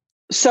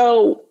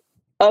 So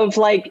of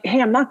like,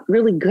 hey, I'm not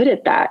really good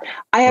at that.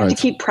 I have to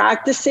keep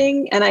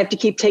practicing, and I have to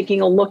keep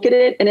taking a look at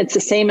it. And it's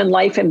the same in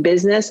life and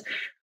business,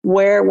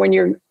 where when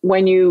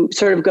you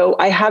sort of go,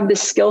 I have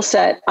this skill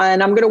set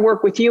and I'm going to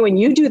work with you, and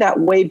you do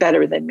that way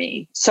better than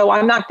me. So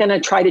I'm not going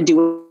to try to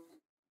do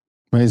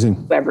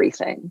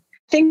everything.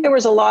 I think there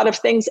was a lot of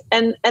things,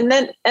 and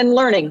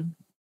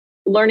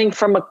learning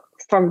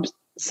from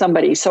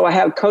somebody. So I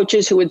have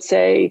coaches who would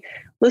say,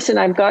 listen,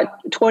 I've got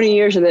 20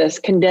 years of this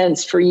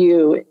condensed for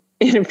you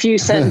in a few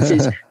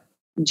sentences.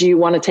 Do you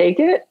want to take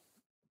it?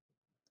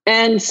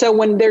 And so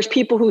when there's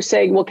people who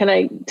say, well, can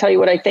I tell you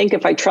what I think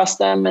if I trust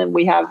them, and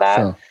we have that?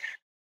 Sure.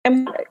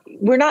 And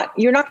you're not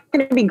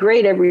going to be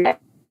great every day.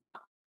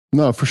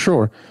 No, for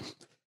sure.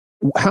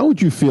 How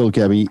would you feel,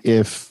 Gabby,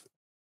 if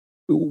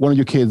one of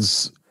your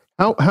kids,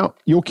 how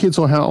your kids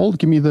are how old?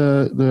 Give me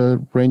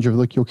the range of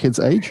your kids'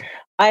 age.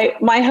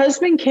 My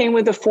husband came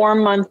with a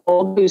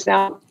 4-month-old who's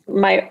now,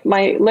 my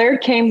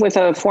Laird came with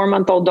a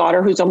 4-month-old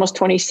daughter who's almost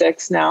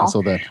 26 now. I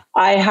saw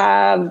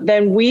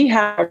that. We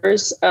have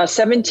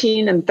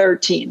 17 and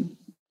 13.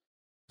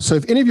 So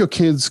if any of your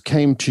kids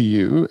came to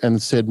you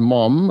and said,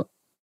 Mom,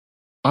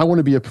 I want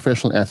to be a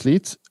professional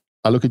athlete.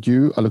 I look at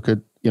you, I look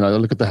at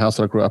the house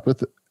that I grew up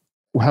with.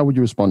 How would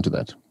you respond to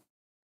that?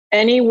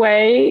 any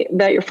way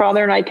that your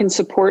father and I can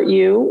support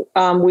you,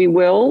 we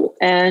will.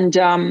 And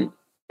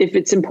if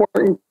it's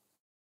important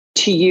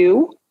to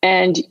you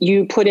and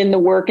you put in the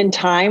work and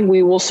time,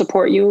 we will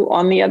support you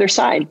on the other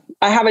side.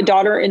 I have a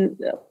daughter, in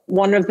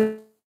one of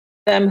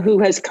them who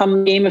has come to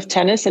the game of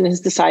tennis and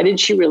has decided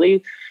she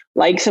really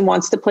likes and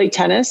wants to play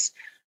tennis.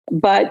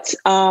 But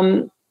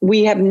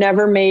we have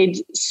never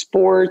made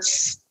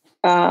sports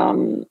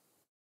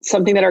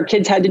something that our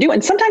kids had to do.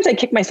 And sometimes I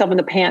kick myself in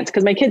the pants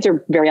because my kids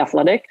are very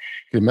athletic.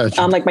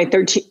 Like my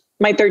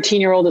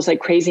 13-year-old is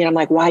like crazy. And I'm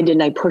like, why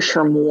didn't I push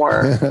her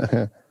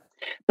more?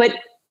 But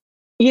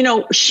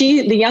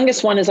the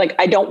youngest one is like,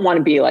 I don't want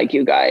to be like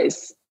you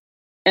guys.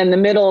 And the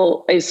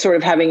middle is sort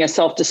of having a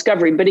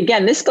self-discovery. But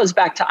again, this goes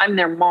back to, I'm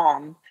their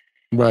mom.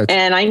 Right.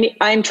 And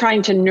I'm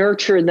trying to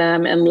nurture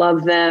them and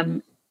love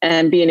them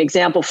and be an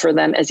example for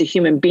them as a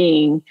human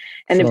being.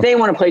 And if they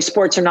want to play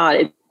sports or not,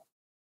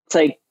 it's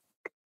like,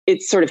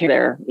 it's sort of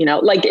there,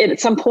 like at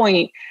some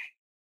point,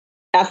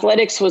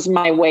 athletics was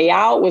my way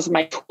out, was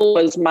my tool,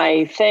 was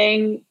my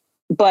thing.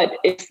 But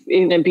if it's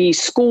going to be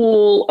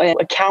school,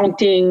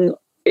 accounting,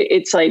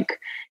 it's like,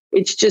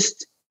 it's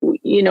just,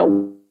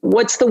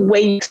 what's the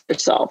way you see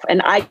yourself?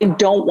 And I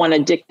don't want to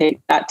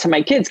dictate that to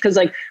my kids. Cause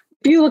like,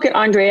 if you look at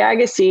Andre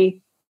Agassi,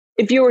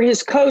 if you were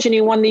his coach and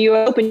you won the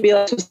US Open, you'd be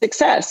like, it's a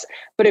success.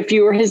 But if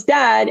you were his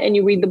dad and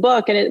you read the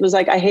book and it was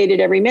like, I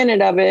hated every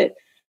minute of it.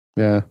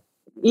 Yeah.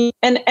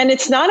 And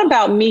it's not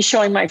about me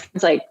showing my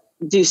friends, like,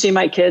 do you see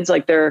my kids?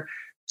 Like they're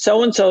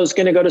so-and-so is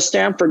going to go to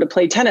Stanford to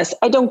play tennis.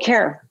 I don't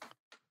care.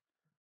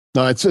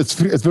 No, it's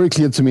very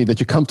clear to me that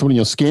you're comfortable in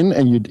your skin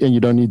and you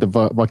don't need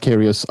the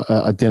vicarious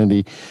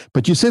identity.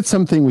 But you said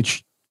something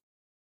which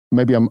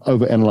maybe I'm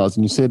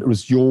overanalyzing. You said it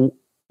was your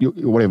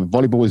whatever,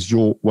 volleyball was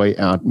your way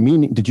out.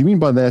 Meaning, did you mean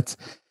by that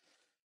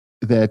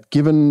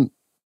given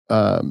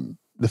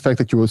the fact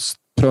that you were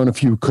thrown a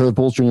few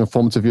curveballs during your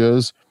formative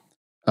years,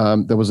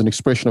 there was an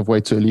expression of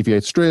way to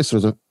alleviate stress?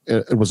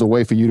 It was a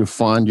way for you to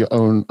find your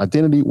own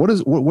identity. What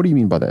do you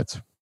mean by that?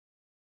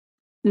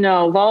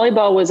 No,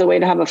 volleyball was a way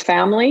to have a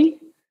family,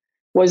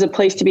 was a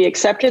place to be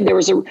accepted. There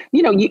was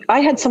I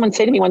had someone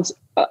say to me once,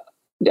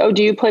 oh,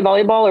 do you play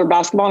volleyball or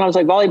basketball? And I was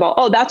like, volleyball.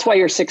 Oh, that's why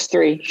you're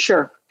 6'3".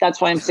 Sure.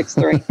 That's why I'm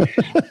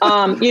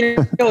 6'3".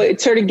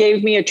 It sort of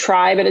gave me a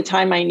tribe at a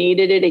time I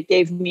needed it. It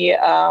gave me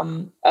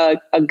a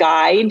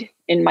guide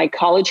in my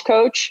college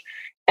coach.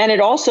 And it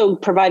also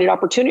provided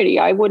opportunity.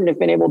 I wouldn't have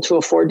been able to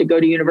afford to go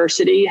to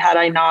university had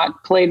I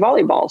not played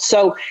volleyball.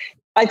 So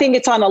I think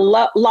it's on a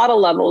lot of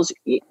levels.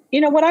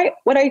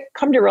 What I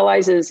come to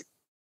realize is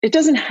it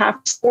doesn't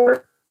have to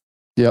sport.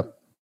 Yep.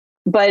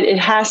 But it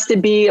has to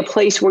be a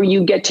place where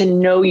you get to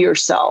know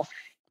yourself.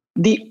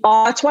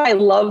 That's why I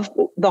love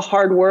the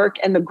hard work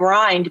and the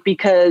grind,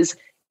 because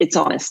it's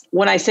honest.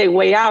 When I say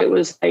way out, it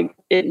was like,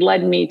 it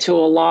led me to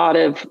a lot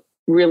of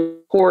really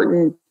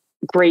important,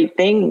 great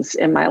things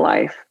in my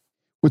life.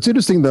 What's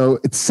interesting though,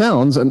 it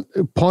sounds, and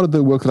part of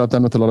the work that I've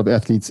done with a lot of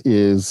athletes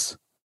is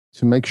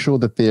to make sure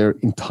that their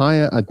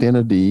entire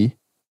identity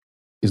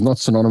is not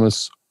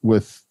synonymous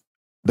with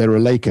they're a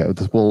Laker.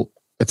 Well,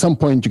 at some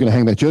point you're going to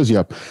hang that jersey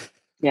up.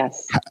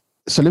 Yes.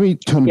 So let me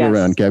turn it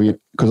around, Gabby,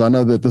 because I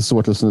know that this is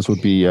what listeners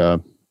would be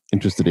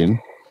interested in.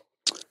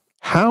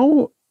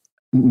 How,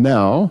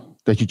 now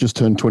that you just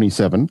turned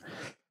 27,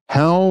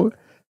 are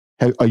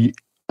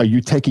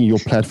you taking your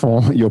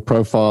platform, your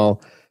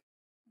profile?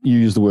 You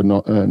use the word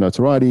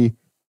notoriety,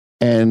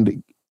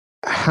 and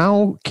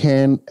how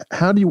do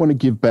you want to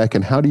give back,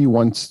 and how do you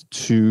want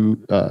to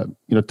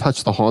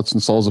touch the hearts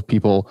and souls of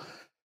people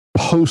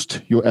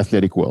post your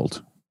athletic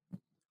world?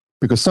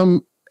 Because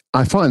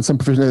I find some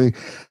professionals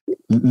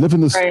live in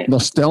this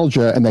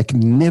nostalgia and they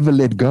can never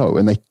let go,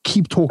 and they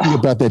keep talking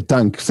about their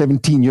dunk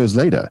 17 years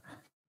later.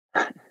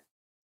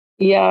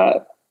 Yeah.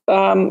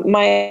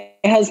 My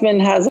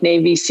husband has a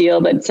Navy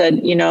SEAL that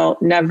said,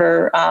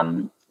 never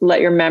let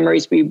your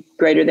memories be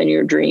greater than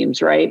your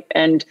dreams. Right.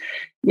 And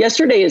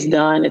yesterday is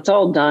done. It's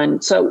all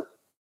done. So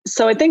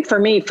I think for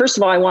me, first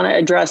of all, I want to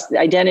address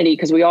like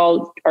because we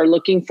all are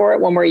looking for it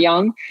when we're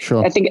young.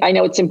 Sure. I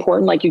know it's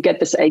important, like you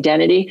get this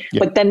identity,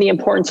 but then the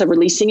importance of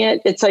releasing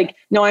it. It's like,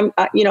 no,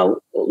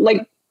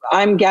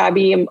 I'm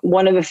Gabby. And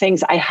one of the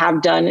things I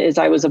have done is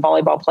I was a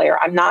volleyball player.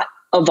 I'm not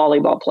a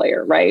volleyball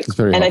player. Right.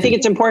 And healthy. I think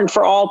it's important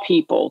for all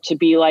people to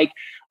be like,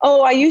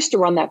 oh, I used to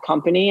run that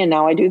company and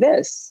now I do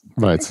this.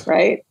 Right.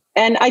 Right.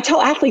 And I tell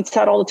athletes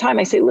that all the time.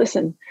 I say,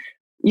 listen,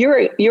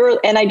 you're,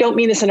 and I don't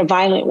mean this in a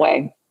violent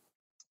way.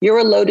 You're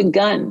a loaded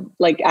gun,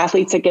 like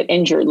athletes that get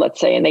injured, let's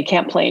say, and they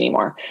can't play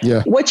anymore.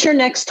 Yeah. What's your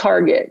next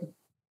target?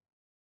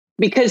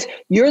 Because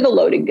you're the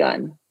loaded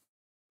gun,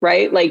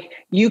 right? Like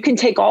you can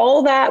take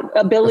all that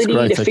ability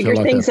to figure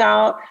things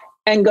out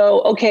and go,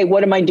 okay,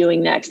 what am I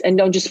doing next? And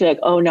don't just be like,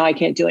 oh no, I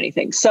can't do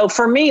anything. So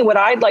for me, what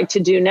I'd like to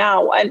do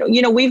now, and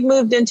we've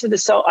moved into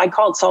I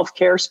call it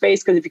self-care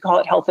space, because if you call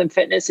it health and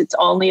fitness, it's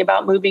only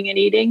about moving and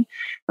eating.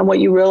 And what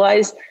you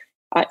realize,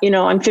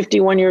 I'm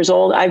 51 years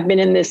old. I've been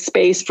in this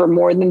space for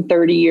more than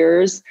 30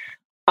 years.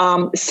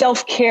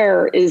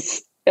 Self-care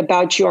is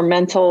about your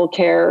mental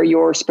care,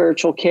 your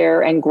spiritual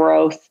care and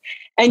growth.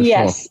 And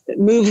yes,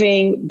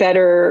 moving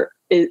better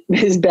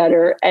is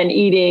better, and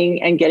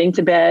eating and getting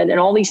to bed and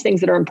all these things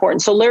that are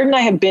important. So Laird and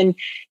I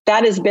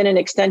that has been an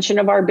extension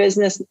of our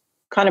business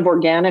kind of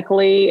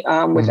organically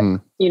with,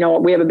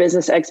 we have a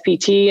business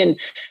XPT. And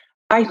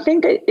I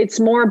think it's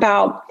more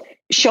about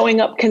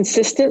showing up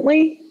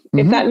consistently,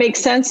 if that makes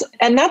sense.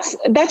 And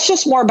that's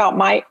just more about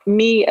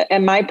me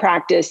and my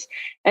practice.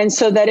 And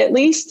so that at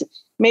least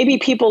maybe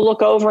people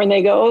look over and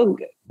they go, oh,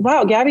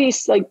 wow,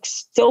 Gabby's like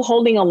still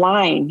holding a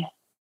line,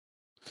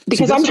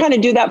 because I'm trying to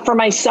do that for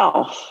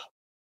myself.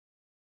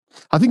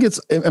 I think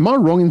am I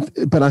wrong?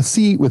 But I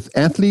see with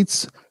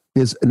athletes,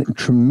 there's a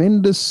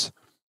tremendous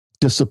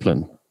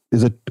discipline.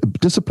 There's a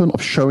discipline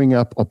of showing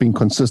up, of being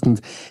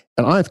consistent.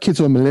 And I have kids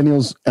who are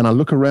millennials, and I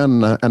look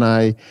around and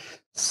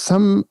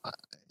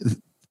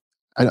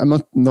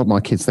I'm not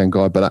my kids, thank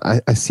God, but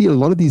I see a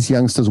lot of these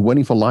youngsters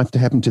waiting for life to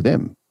happen to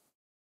them.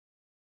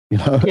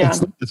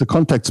 It's a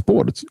contact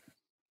sport.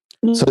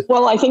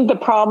 Well, I think the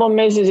problem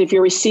is if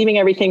you're receiving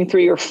everything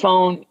through your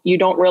phone, you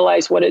don't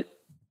realize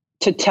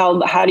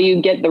how do you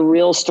get the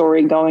real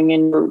story going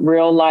in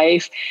real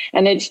life?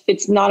 And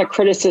it's not a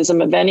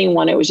criticism of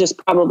anyone. It was just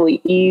probably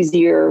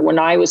easier when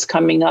I was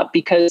coming up,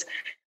 because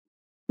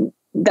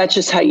that's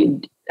just how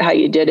you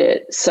did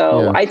it.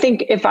 So I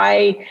think if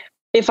I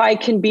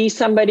can be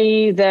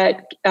somebody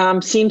that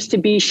seems to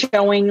be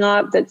showing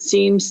up, that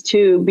seems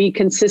to be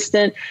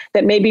consistent,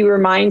 that maybe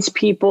reminds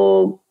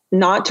people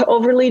not to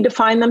overly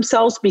define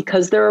themselves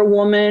because they're a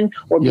woman,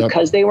 or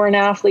because they were an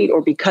athlete,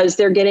 or because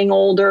they're getting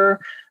older,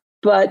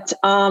 but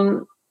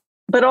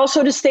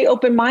also to stay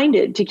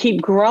open-minded, to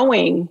keep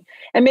growing,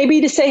 and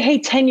maybe to say, hey,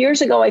 10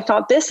 years ago, I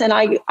thought this, and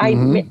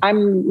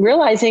I'm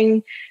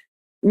realizing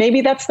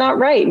maybe that's not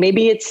right.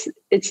 Maybe it's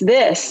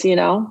this,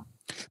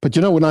 But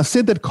when I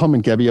said that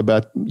comment, Gabby,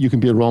 about you can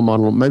be a role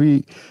model,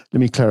 maybe let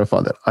me clarify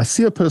that. I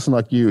see a person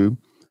like you,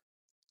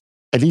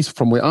 at least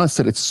from where I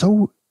sit, it's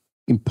so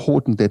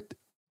important that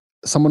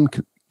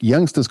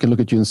youngsters can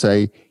look at you and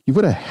say, you've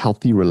got a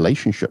healthy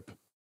relationship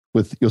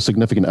with your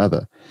significant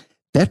other.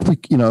 That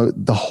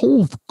the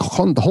whole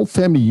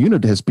family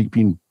unit has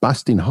been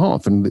bust in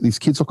half, and these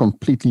kids are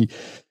completely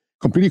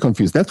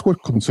confused. That's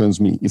what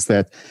concerns me, is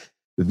that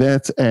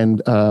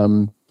and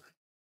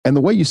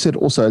the way you said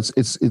also,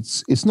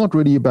 it's not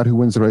really about who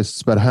wins the race.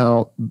 It's about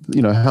how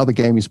the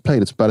game is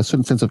played. It's about a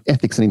certain sense of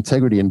ethics and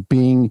integrity and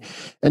being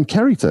and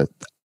character.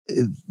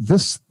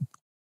 Those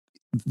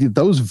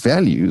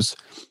values,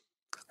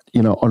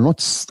 are not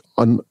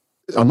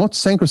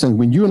sacrosanct.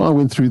 When you and I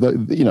went through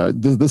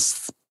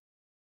this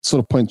sort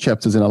of point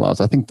chapters in our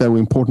lives, I think they were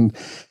important.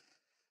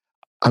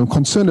 I'm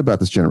concerned about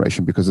this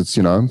generation because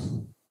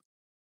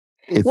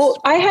well,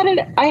 I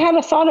had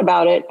a thought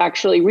about it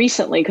actually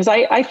recently, because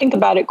I think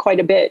about it quite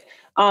a bit.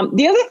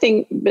 The other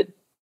thing,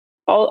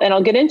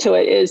 I'll get into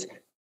it, is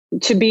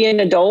to be an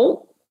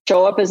adult,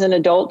 show up as an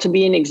adult, to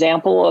be an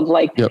example of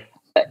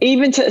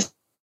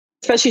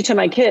especially to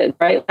my kids,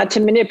 right? Not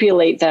to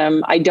manipulate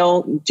them. I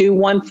don't do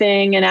one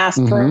thing and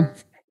ask for.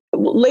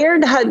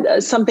 Laird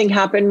had something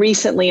happen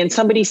recently, and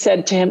somebody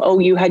said to him, "Oh,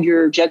 you had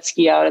your jet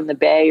ski out in the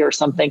bay or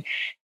something."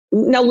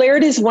 Now,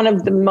 Laird is one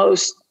of the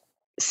most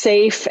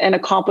safe and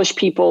accomplished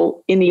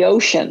people in the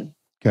ocean.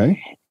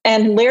 Okay.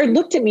 And Laird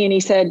looked at me and he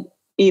said,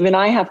 even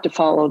I have to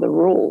follow the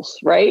rules,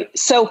 right?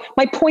 So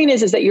my point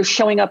is that you're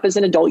showing up as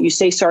an adult. You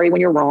say sorry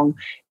when you're wrong,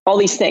 all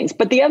these things.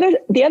 But the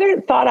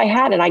other thought I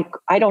had, and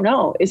I don't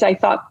know, is I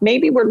thought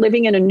maybe we're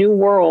living in a new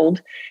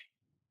world,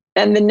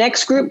 and the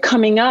next group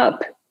coming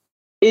up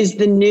is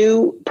the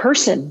new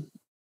person.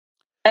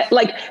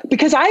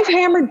 Because I've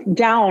hammered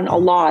down a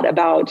lot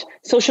about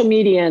social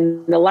media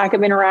and the lack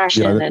of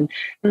interaction, and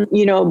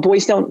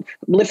boys don't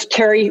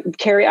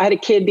carry. I had a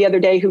kid the other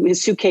day who his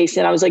suitcase,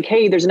 and I was like,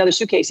 "Hey, there's another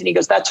suitcase," and he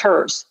goes, "That's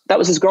hers. That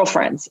was his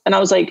girlfriend's." And I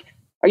was like,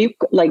 "Are you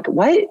like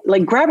what?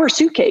 Like grab her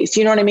suitcase?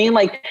 You know what I mean?"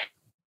 Like,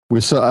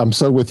 I'm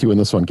so with you in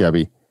this one,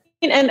 Gabby.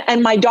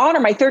 And my daughter,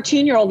 my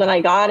 13-year-old, and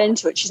I got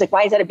into it. She's like,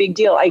 "Why is that a big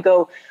deal?" I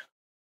go,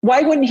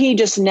 why wouldn't he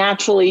just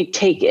naturally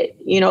take it?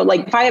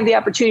 If I have the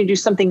opportunity to do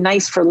something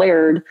nice for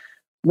Laird,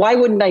 why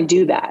wouldn't I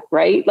do that?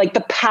 Right? Like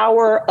the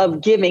power of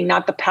giving,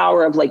 not the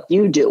power of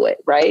you do it.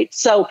 Right.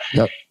 So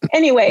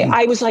anyway,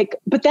 I was like,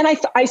 but then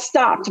I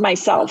stopped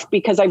myself,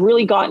 because I've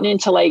really gotten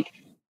into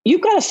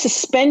you've got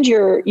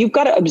to you've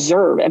got to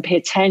observe and pay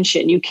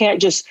attention. You can't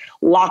just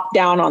lock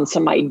down on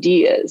some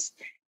ideas,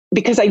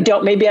 because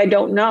maybe I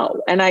don't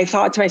know. And I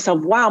thought to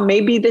myself, wow,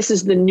 maybe this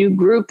is the new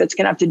group that's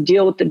going to have to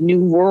deal with the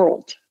new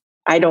world.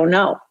 I don't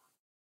know.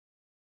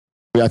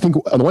 I think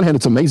on the one hand,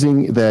 it's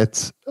amazing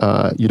that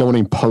you don't want to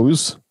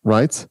impose,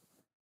 right?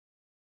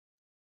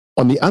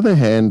 On the other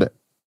hand,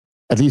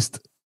 at least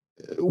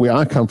where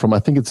I come from, I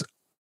think it's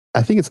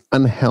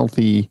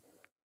unhealthy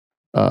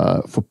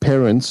for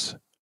parents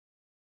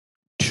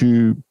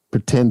to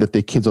pretend that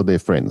their kids are their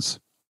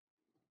friends.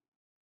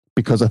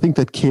 Because I think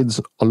that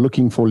kids are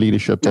looking for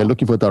leadership, they're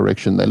looking for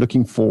direction, they're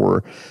looking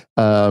for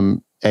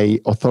a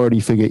authority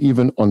figure,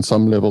 even on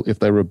some level if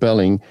they're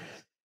rebelling.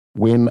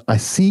 When I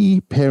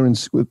see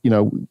parents,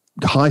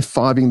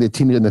 high-fiving their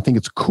teenager and they think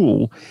it's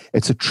cool.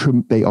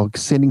 They are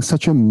sending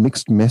such a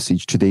mixed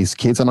message to these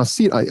kids. And I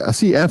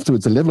see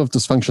afterwards a level of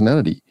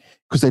dysfunctionality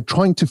because they're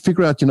trying to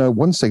figure out,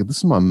 one second, this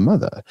is my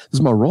mother. This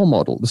is my role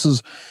model. This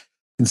is,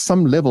 in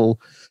some level,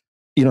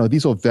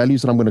 these are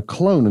values that I'm going to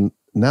clone. And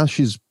now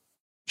she's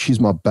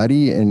my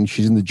buddy and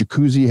she's in the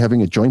jacuzzi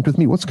having a joint with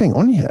me. What's going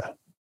on here?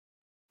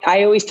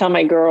 I always tell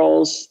my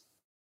girls,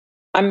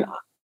 I'm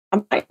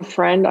my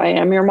friend. I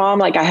am your mom.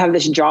 Like, I have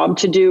this job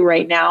to do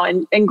right now.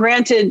 And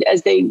granted,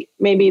 as they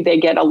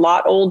get a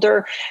lot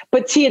older,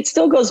 but see, it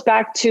still goes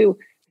back to,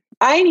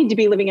 I need to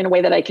be living in a way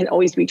that I can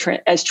always be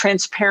as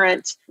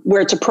transparent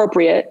where it's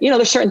appropriate.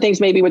 There's certain things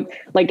maybe with,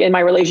 like, in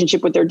my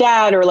relationship with their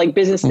dad or like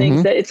business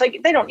things that it's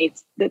like, they don't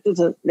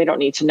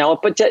need to know it,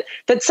 but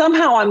that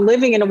somehow I'm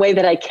living in a way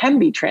that I can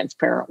be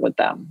transparent with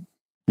them.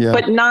 Yeah.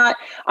 But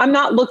I'm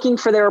not looking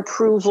for their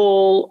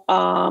approval.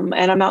 And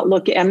I'm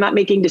not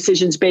making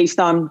decisions based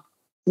on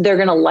they're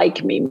going to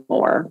like me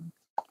more.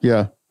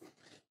 Yeah.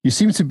 You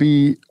seem to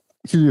be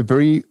a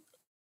very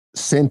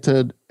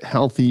centered,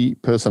 healthy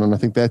person. And I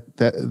think that,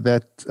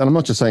 and I'm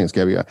not just saying it's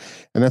Gabby, and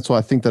that's why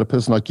I think that a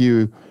person like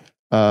you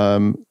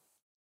can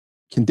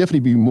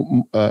definitely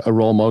be a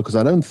role model, because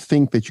I don't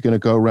think that you're going to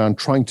go around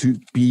trying to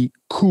be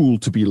cool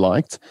to be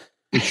liked,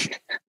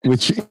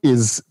 which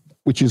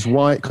is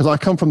why, because I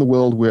come from the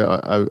world where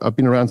I've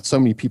been around so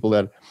many people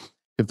that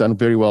have done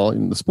very well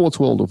in the sports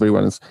world or very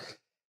well,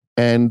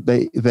 and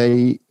they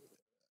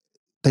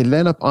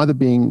land up either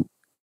being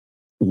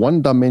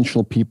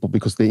one-dimensional people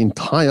because their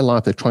entire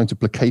life they're trying to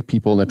placate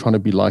people and they're trying to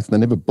be liked and they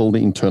never build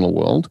an internal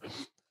world.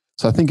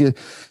 So I think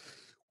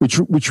which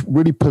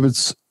really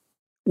pivots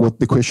what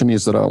the question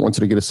is that I wanted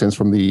to get a sense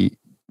from the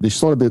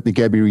start of the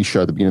Gabby Reece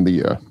show at the beginning of the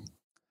year.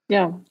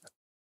 Yeah.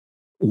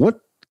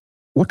 What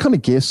kind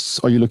of guests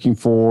are you looking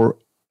for?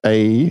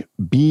 A,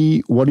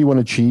 B, what do you want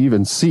to achieve?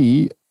 And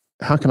C,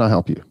 how can I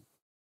help you?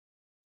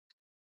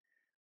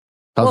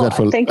 How's that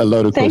for a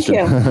loaded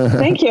question?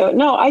 Thank you.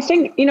 No, I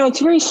think,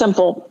 it's very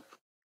simple.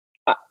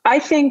 I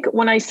think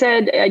when I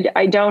said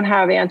I don't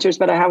have answers,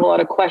 but I have a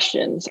lot of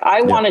questions,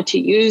 I wanted to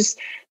use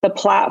the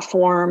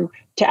platform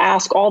to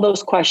ask all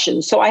those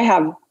questions. So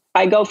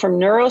I go from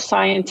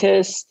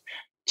neuroscientists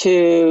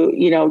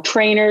to,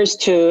 trainers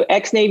to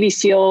ex-Navy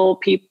SEAL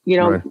people,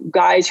 right,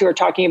 guys who are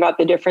talking about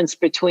the difference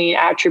between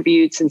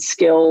attributes and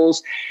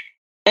skills.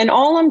 And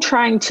all I'm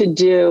trying to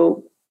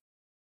do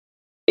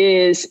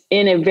is,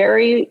 in a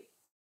very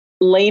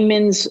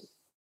layman's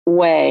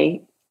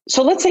way.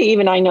 So let's say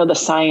even I know the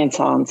science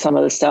on some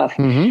of the stuff.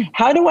 Mm-hmm.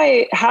 How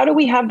do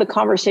we have the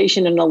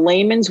conversation in a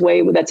layman's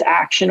way that's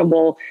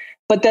actionable,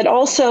 but that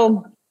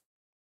also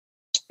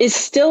is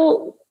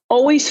still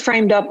always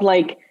framed up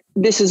like,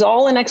 this is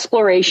all an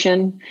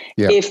exploration.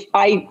 Yeah. If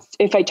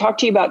I talk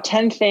to you about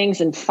 10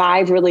 things and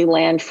 5 really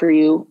land for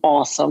you,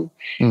 awesome.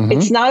 Mm-hmm.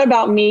 It's not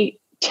about me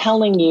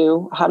telling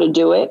you how to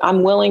do it.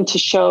 I'm willing to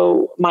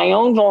show my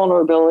own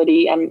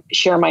vulnerability and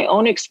share my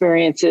own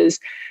experiences.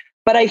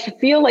 But I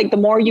feel like the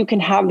more you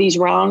can have these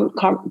round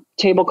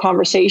table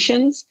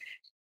conversations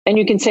and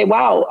you can say,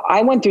 wow,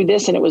 I went through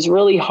this and it was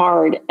really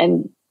hard.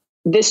 And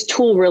this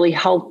tool really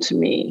helped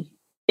me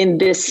in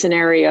this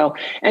scenario.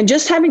 And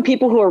just having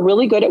people who are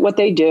really good at what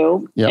they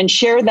do and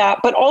share that,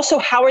 but also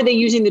how are they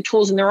using the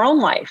tools in their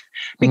own life?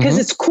 Because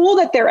it's cool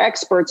that they're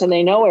experts and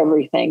they know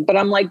everything, but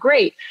I'm like,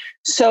 great.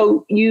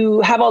 So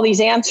you have all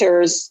these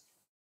answers.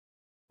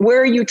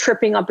 Where are you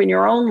tripping up in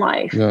your own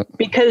life? Yeah.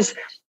 Because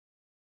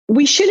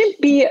we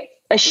shouldn't be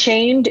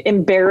ashamed,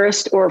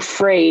 embarrassed, or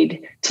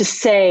afraid to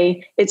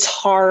say it's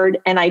hard.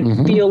 And I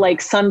feel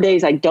like some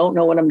days I don't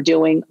know what I'm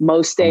doing.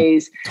 Most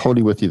days. I'm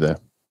totally with you there.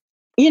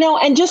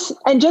 And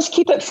just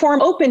keep it form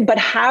open, but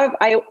have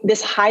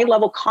this high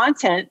level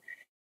content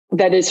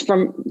that is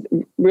from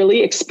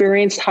really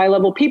experienced high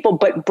level people,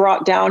 but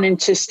brought down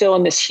into still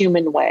in this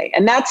human way.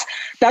 And that's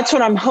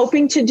what I'm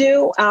hoping to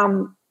do.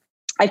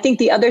 I think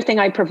the other thing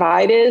I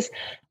provide is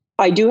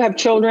I do have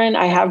children.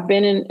 I have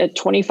been in a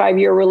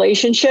 25-year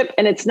relationship,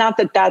 and it's not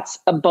that that's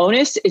a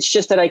bonus. It's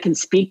just that I can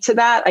speak to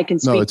that. I can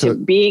speak to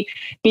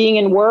being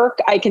in work.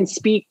 I can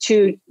speak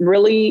to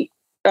really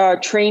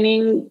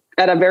training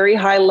at a very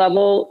high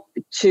level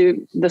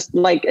to this,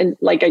 like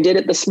I did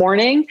it this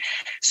morning.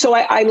 So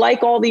I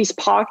like all these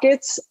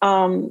pockets.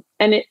 And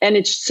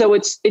it's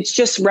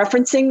just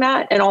referencing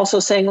that and also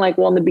saying like,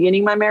 well, in the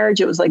beginning of my marriage,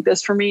 it was like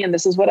this for me. And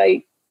this is what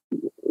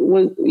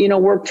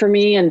worked for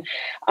me, and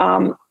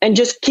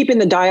just keeping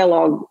the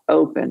dialogue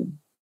open.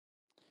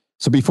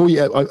 So before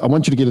I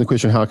want you to get to the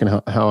question, how I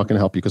can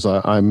help you, because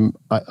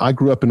I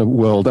grew up in a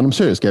world, and I'm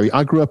serious, Gabby,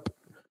 I grew up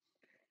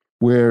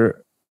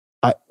where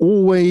I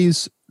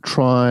always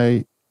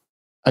try.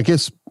 I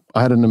guess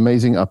I had an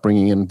amazing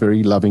upbringing and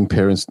very loving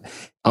parents.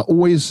 I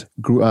always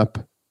grew up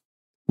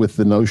with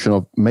the notion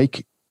of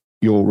make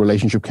your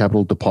relationship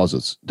capital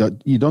deposits.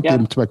 You don't get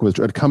them to back with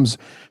it. It comes.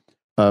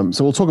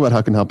 So we'll talk about how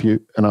I can help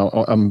you, and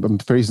I'm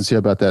very sincere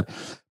about that.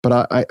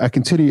 But I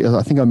can tell you,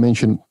 I think I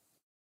mentioned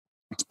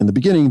in the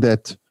beginning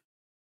that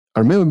I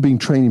remember being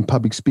trained in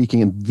public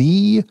speaking, and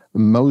the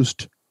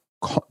most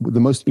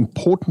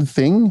important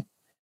thing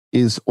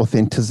is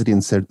authenticity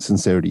and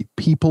sincerity.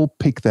 People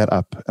pick that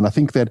up. And I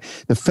think that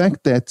the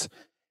fact that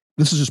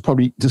this is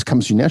just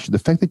comes to you naturally,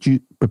 the fact that you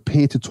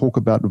prepare to talk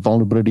about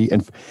vulnerability,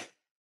 and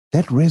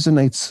that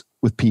resonates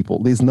with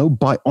people. There's no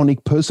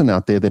bionic person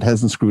out there that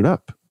hasn't screwed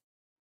up.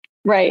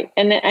 Right.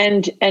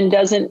 And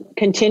doesn't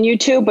continue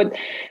to, but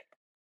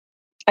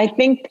I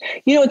think,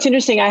 it's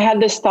interesting. I had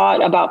this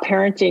thought about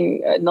parenting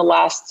in the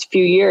last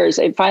few years.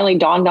 It finally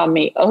dawned on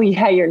me, oh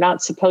yeah, you're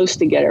not supposed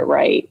to get it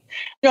right.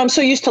 I'm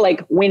so used to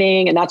like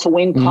winning, and that's a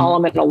win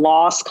column and a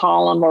loss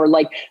column, or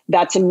like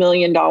that's $1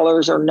 million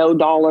or no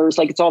dollars.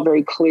 Like it's all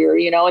very clear,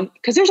 and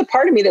because there's a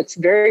part of me that's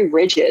very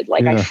rigid.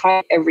 Like I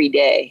fight every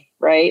day,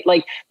 right?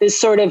 Like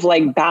this sort of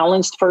like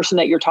balanced person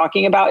that you're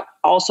talking about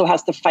also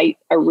has to fight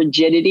a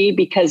rigidity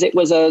because it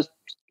was a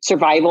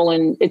survival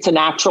and it's a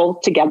natural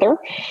together.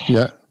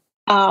 Yeah.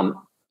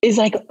 Is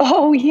like,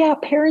 oh yeah,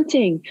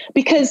 parenting.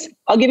 Because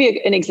I'll give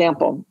you an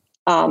example.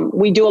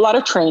 We do a lot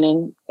of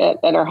training at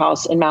our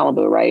house in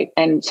Malibu, right?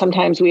 And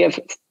sometimes we have,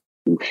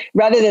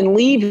 rather than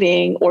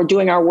leaving or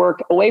doing our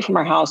work away from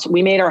our house,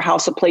 we made our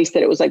house a place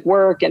that it was like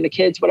work and the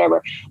kids,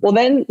 whatever. Well,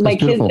 then my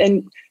kids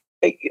and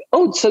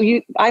that's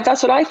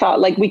what I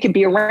thought. Like we could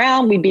be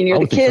around, we'd be near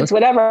the kids,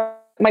 whatever.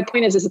 My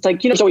point is it's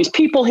like, there's always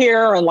people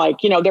here and like,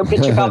 they're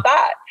bitching about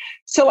that.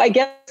 So I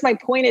guess my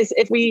point is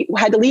if we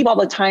had to leave all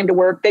the time to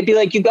work, they'd be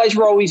like, you guys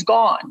were always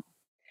gone.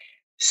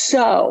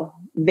 So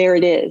there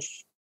it is.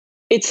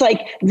 It's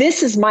like,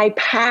 this is my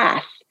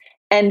path.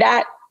 And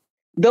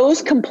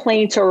those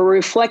complaints are a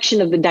reflection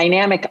of the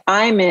dynamic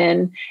I'm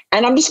in.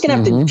 And I'm just going to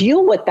have to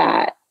deal with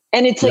that.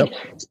 And it's like,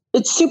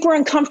 it's super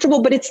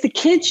uncomfortable, but it's the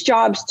kids'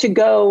 jobs to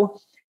go,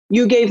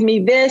 you gave me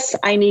this,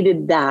 I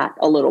needed that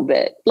a little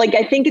bit. Like,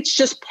 I think it's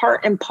just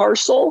part and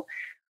parcel.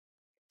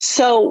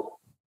 So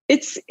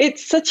it's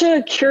such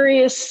a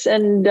curious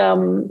and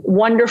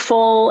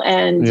wonderful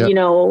and,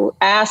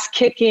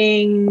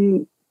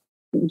 ass-kicking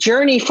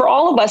journey for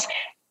all of us.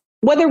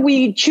 Whether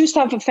we choose to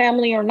have a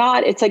family or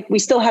not, it's like we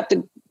still have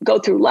to go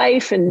through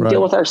life and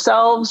deal with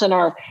ourselves and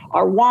our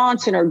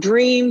wants and our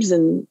dreams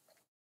and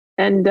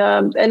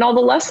all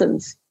the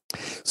lessons.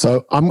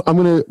 So I'm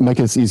going to make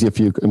it easier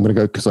for you. I'm going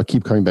to go because I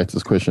keep coming back to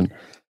this question.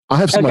 I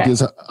have some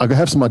ideas. I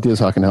have some ideas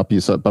how I can help you.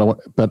 So,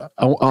 but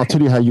I'll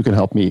tell you how you can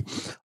help me.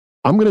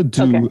 I'm going to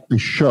do a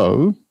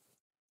show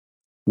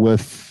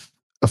with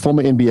a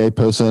former NBA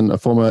person, a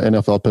former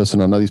NFL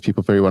person. I know these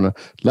people very well.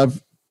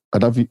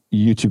 I'd love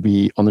you to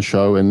be on the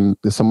show, and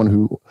there's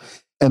someone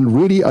and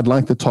really I'd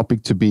like the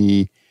topic to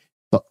be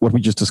what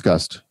we just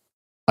discussed: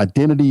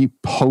 identity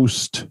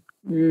post.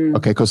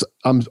 Okay, because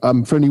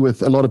I'm friendly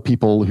with a lot of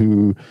people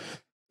who,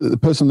 the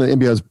person in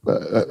the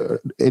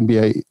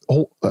NBA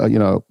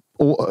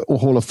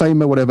Hall of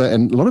Fame or whatever,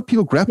 and a lot of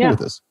people grapple with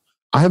this.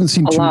 I haven't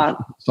seen too much,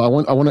 so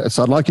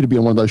I'd like you to be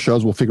on one of those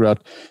shows. We'll figure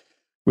out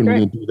when we're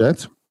going to do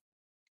that.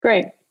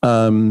 Great.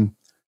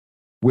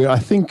 Where I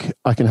think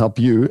I can help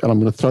you, and I'm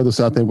going to throw this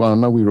out there while I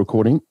know we're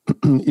recording,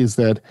 is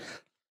that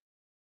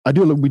I'm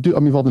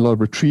involved in a lot of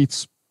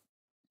retreats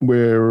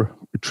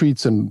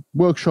and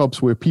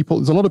workshops where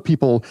there's a lot of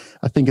people,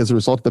 I think, as a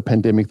result of the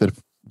pandemic that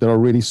are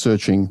really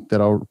searching,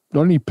 that are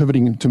not only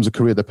pivoting in terms of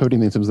career, they're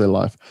pivoting in terms of their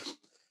life.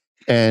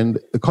 And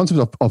the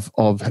concept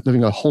of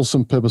living a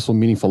wholesome, purposeful,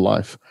 meaningful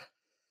life,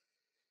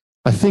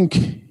 I think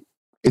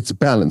it's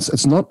balance.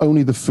 It's not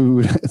only the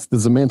food,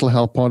 there's a mental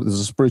health part, there's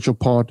a spiritual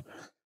part.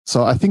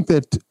 So I think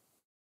that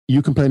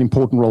you can play an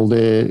important role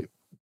there.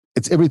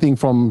 It's everything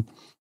from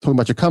talking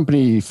about your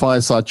company,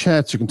 fireside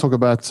chats. You can talk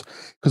about,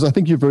 because I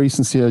think you're a very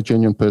sincere,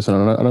 genuine person.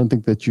 And I don't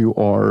think that you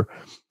are,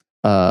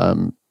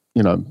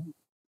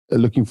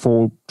 looking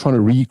for trying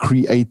to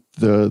recreate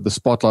the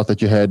spotlight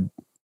that you had,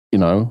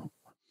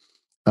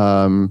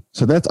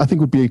 So that I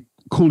think would be a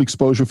cool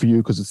exposure for you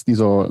because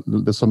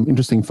there's some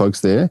interesting folks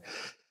there.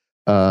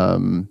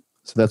 So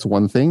that's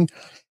one thing.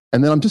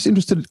 And then I'm just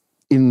interested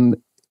in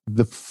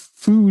the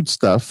food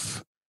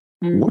stuff.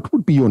 What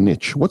would be your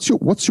niche? What's your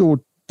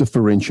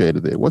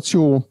differentiator there? What's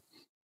your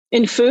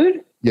in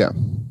food? Yeah.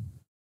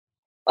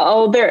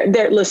 Oh, there.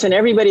 Listen,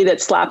 everybody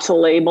that slaps a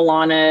label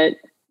on it,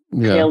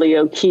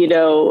 paleo,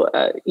 keto,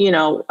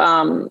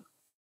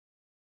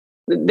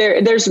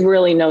 there's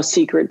really no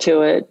secret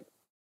to it.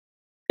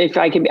 If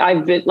I could,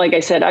 like I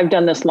said, I've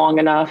done this long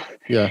enough.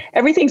 Yeah.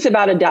 Everything's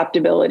about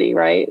adaptability,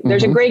 right?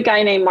 There's a great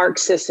guy named Mark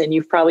Sisson.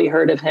 You've probably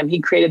heard of him. He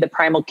created the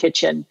Primal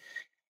Kitchen,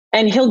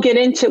 and he'll get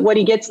into what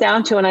he gets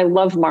down to. And I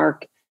love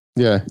Mark.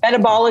 Yeah.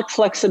 Metabolic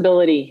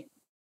flexibility.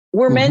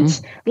 We're meant,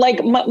 like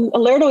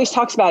Laird always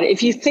talks about it.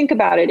 If you think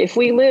about it, if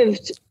we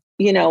lived,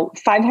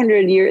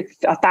 500 years,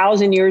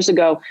 1,000 years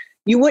ago,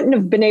 you wouldn't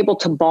have been able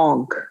to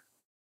bonk.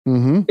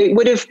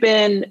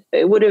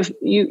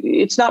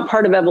 It's not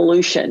part of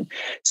evolution.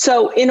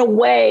 So in a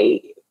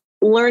way,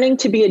 learning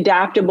to be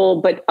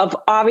adaptable, but of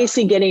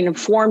obviously getting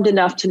informed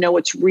enough to know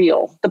it's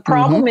real. The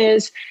problem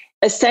is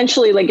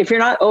essentially, like, if you're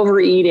not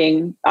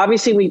overeating,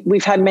 obviously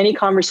we've had many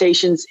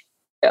conversations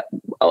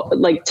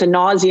like to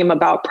nauseam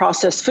about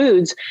processed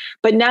foods,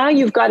 but now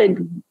you've got to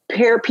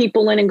pair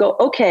people in and go,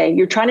 okay,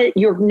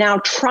 you're now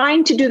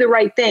trying to do the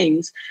right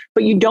things,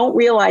 but you don't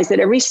realize that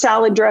every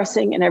salad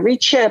dressing and every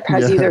chip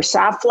has either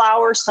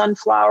safflower,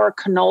 sunflower,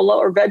 canola,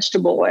 or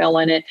vegetable oil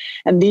in it.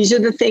 And these are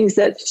the things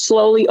that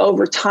slowly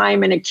over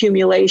time and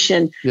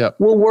accumulation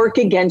will work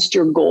against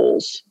your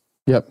goals.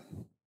 Yep.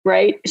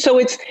 Right. So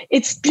it's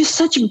just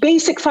such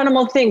basic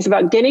fundamental things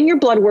about getting your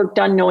blood work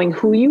done, knowing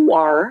who you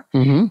are,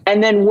 and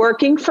then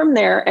working from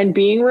there and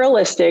being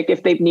realistic.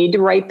 If they need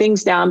to write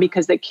things down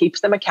because that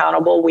keeps them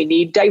accountable, we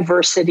need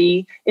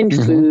diversity in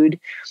food.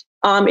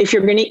 If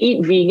you're going to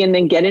eat vegan,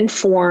 then get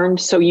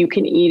informed so you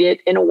can eat it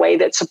in a way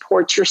that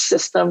supports your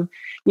system,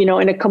 in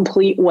a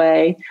complete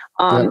way.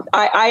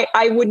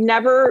 I would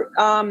never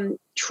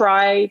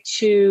try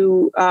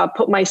to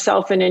put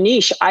myself in a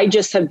niche. I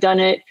just have done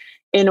it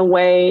in a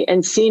way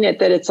and seen it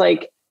that it's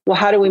like, well,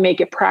 how do we make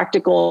it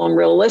practical and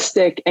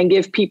realistic and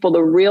give people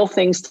the real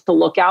things to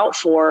look out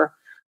for?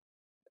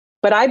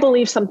 But I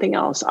believe something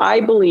else.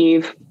 I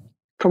believe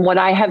from what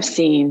I have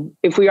seen,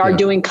 if we are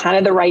doing kind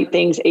of the right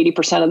things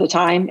 80% of the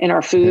time in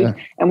our food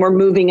and we're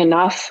moving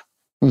enough,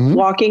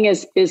 walking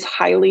is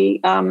highly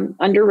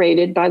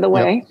underrated, by the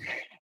way.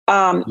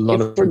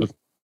 If we're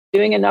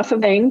doing enough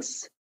of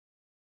things,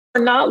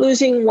 we're not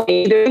losing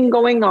weight, there's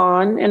going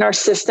on in our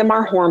system,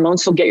 our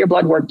hormones, so get your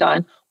blood work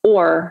done,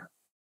 or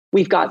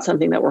we've got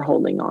something that we're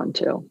holding on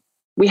to.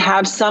 We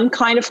have some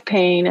kind of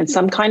pain and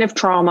some kind of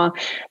trauma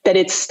that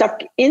it's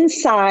stuck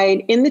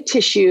inside in the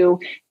tissue,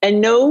 and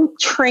no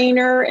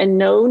trainer and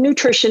no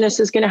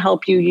nutritionist is going to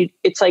help you.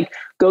 It's like,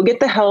 go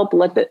get the help,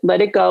 let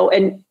it go.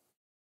 And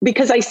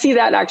because I see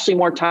that actually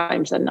more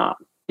times than not.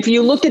 If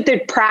you looked at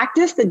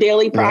the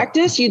daily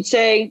practice, you'd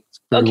say,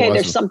 okay,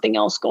 there's something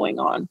else going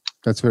on.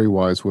 That's very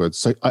wise words.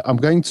 So I'm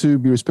going to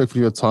be respectful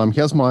of your time.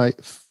 Here's my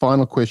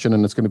final question,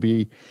 and it's going to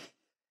be,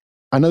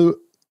 I know,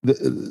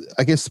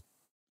 I guess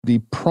the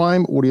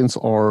prime audience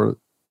are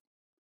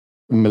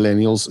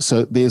millennials.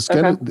 So there's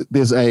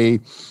a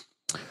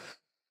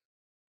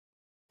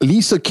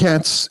Lisa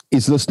Katz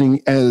is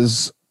listening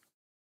as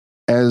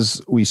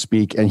we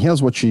speak, and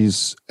here's what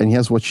she's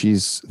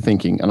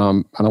thinking, and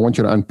I want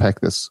you to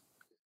unpack this.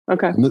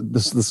 Okay. And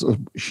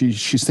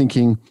she's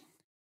thinking,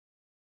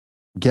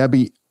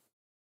 Gabby,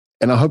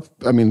 and I'm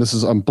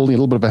building a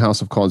little bit of a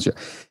house of cards here.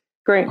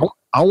 Great.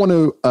 I want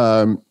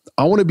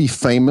to be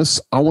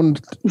famous. I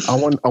want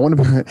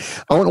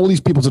all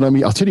these people to know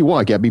me. I'll tell you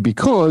why, Gabby,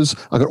 because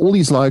I got all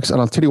these likes,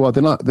 and I'll tell you why.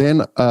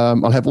 Then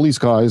I'll have all these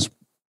guys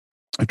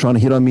trying to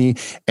hit on me,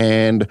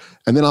 and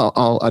then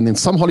and then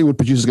some Hollywood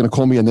producer is going to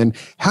call me, and then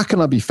how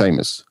can I be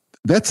famous?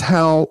 That's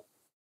how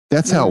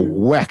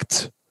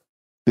whacked.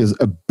 There's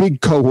a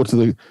big cohort to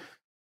the.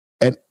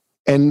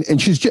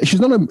 And she's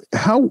not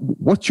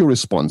what's your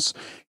response?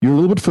 You're a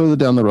little bit further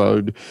down the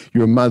road.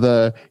 You're a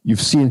mother.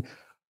 You've seen.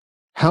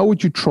 How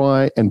would you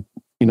try and,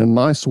 in a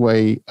nice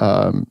way,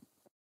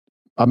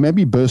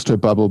 maybe burst her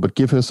bubble, but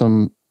give her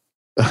some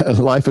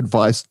life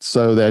advice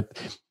so that,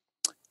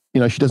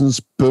 she doesn't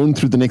burn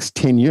through the next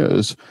 10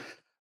 years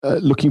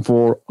looking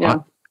for,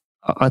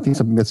 I think,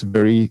 something that's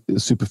very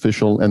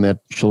superficial, and that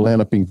she'll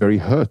end up being very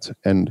hurt.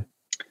 And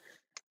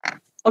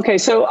okay,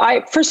 so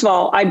first of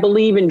all, I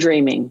believe in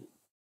dreaming.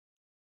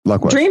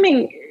 Likewise.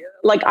 Dreaming,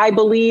 I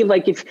believe,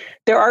 if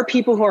there are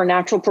people who are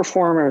natural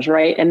performers,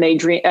 right? And they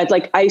dream,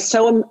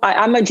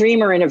 I'm a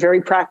dreamer in a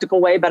very practical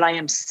way, but I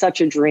am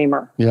such a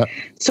dreamer. Yeah.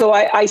 So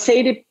I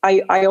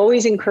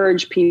always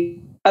encourage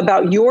people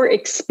about your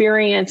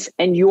experience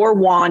and your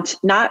want,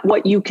 not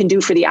what you can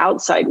do for the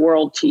outside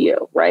world to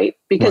you, right?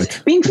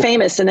 Because being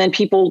famous and then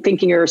people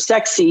thinking you're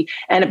sexy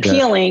and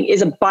appealing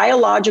is a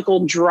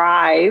biological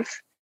drive,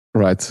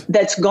 right?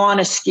 That's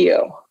gone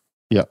askew.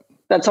 Yeah.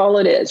 That's all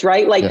it is,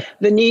 right?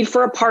 The need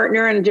for a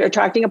partner and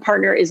attracting a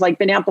partner is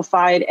been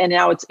amplified. And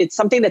now it's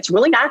something that's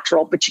really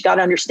natural, but you got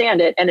to understand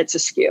it. And it's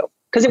askew,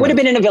 because it would have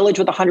been in a village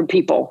with 100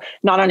 people,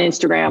 not on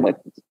Instagram with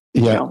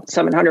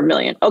 700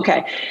 million.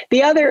 Okay.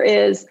 The other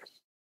is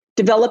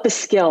develop a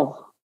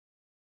skill.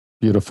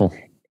 Beautiful.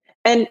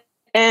 And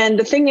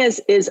the thing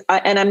is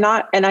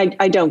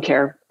I don't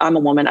care. I'm a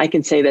woman. I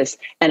can say this.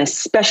 And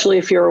especially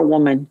if you're a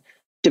woman,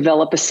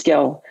 develop a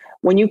skill.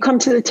 When you come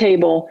to the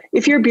table,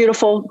 if you're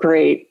beautiful,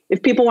 great.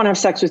 If people want to have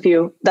sex with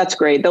you, that's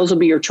great. Those will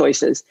be your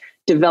choices.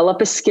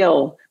 Develop a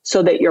skill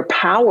so that your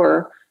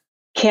power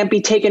can't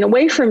be taken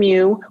away from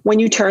you when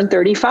you turn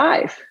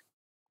 35.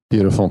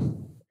 Beautiful.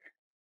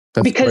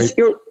 That's because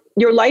great.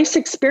 Your life's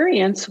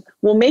experience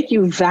will make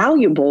you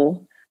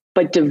valuable,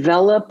 but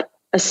develop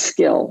a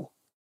skill.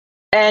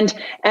 And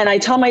I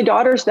tell my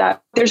daughters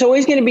that there's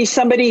always going to be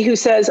somebody who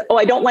says, oh,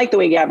 I don't like the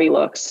way Gabby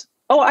looks.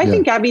 Oh, I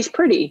think Gabby's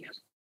pretty.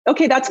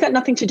 Okay, that's got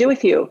nothing to do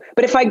with you.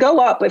 But if I go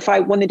up,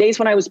 when the days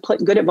when I was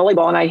good at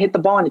volleyball and I hit the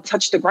ball and it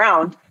touched the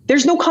ground,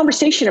 there's no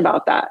conversation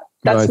about that.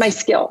 That's my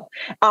skill.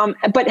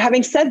 But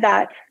having said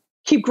that,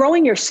 keep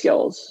growing your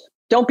skills.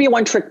 Don't be a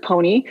one-trick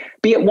pony.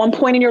 Be at one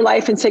point in your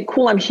life and say,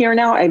 cool, I'm here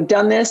now. I've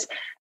done this.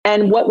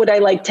 And what would I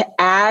like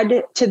to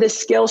add to this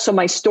skill so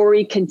my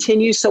story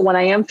continues? So when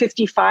I am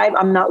 55,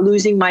 I'm not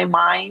losing my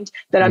mind,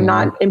 that I'm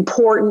not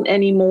important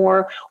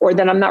anymore, or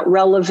that I'm not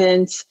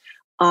relevant.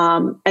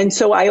 And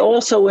so I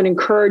also would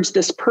encourage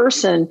this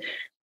person,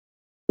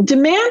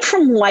 demand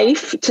from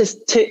life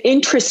to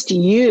interest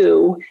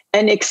you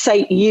and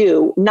excite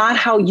you, not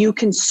how you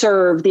can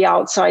serve the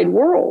outside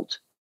world.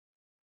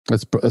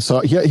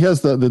 So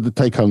here's the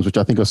take homes, which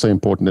I think are so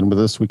important. And with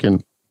this, we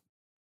can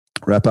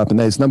wrap up. And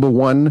there's number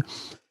one,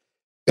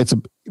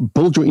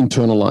 build your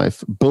internal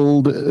life,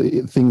 build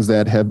things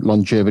that have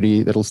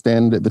longevity, that'll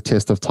stand the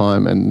test of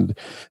time. And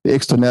the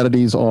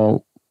externalities are,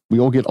 we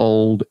all get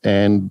old,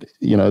 and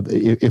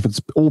if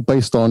it's all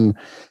based on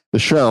the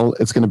shell,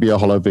 it's going to be a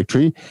hollow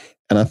victory.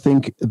 And I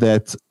think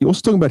that you're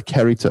also talking about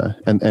character,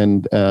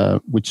 and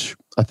which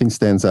I think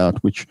stands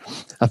out, which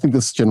I think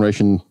this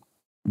generation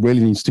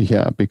really needs to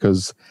hear,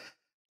 because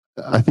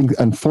I think,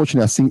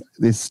 unfortunately, I think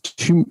there's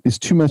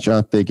too much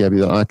out there, Gabby,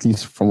 that at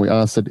least from where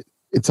I said,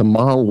 it's a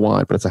mile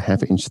wide, but it's a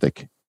half inch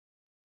thick.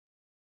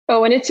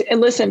 Oh, and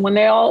listen, when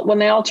they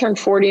all turn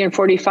 40 and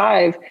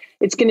 45,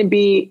 it's going to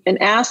be an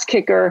ass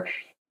kicker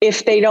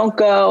if they don't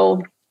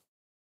go,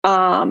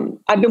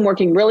 I've been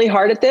working really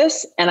hard at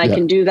this and I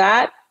can do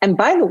that. And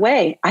by the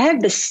way, I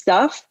have this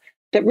stuff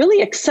that really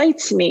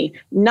excites me,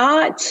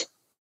 not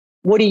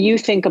what do you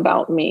think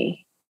about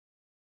me?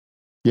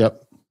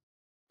 Yep.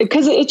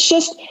 Because it's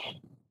just,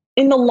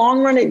 in the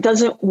long run, it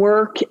doesn't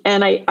work.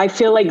 And I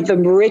feel like the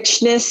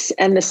richness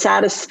and the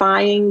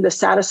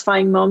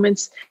satisfying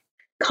moments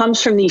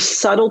comes from these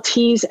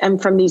subtleties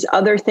and from these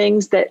other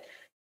things that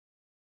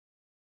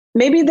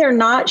maybe they're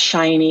not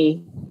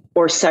shiny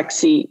or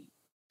sexy.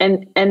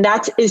 And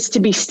that is to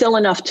be still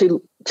enough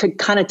to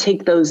kind of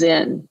take those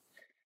in.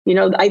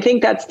 I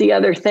think that's the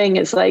other thing,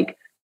 is like,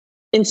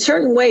 in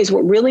certain ways,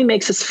 what really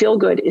makes us feel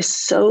good is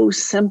so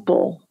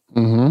simple.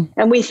 Mm-hmm.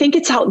 And we think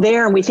it's out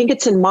there, and we think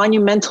it's a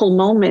monumental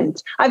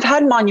moment. I've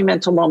had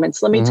monumental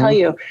moments. Let me tell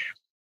you,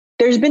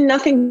 there's been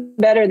nothing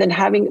better than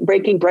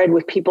breaking bread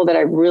with people that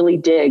I really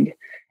dig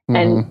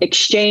and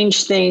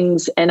exchange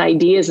things and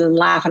ideas and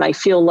laugh, and I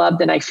feel loved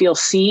and I feel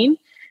seen.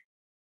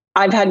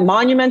 I've had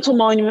monumental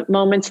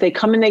moments. They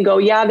come and they go,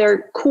 yeah,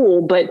 they're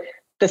cool. But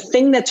the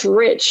thing that's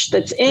rich,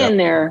 that's in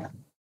there,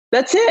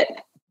 that's it.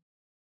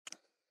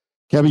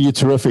 Gabby, you're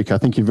terrific. I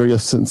think you're very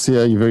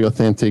sincere. You're very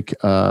authentic.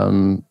 I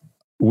know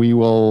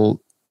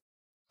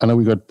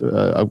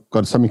I've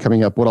got something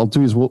coming up. What I'll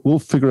do is we'll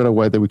figure out a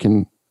way that we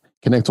can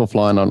connect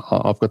offline on.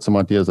 I've got some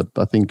ideas that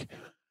I think,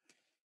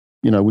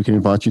 we can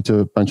invite you to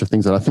a bunch of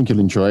things that I think you'll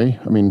enjoy.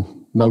 I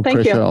mean, no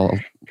pressure.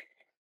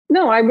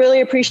 No, I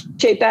really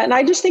appreciate that. And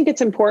I just think it's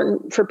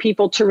important for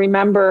people to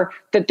remember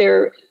that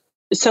they're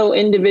so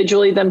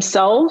individually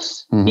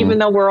themselves, even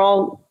though we're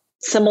all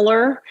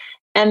similar,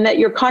 and that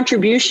your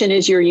contribution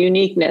is your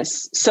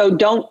uniqueness. So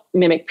don't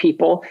mimic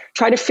people.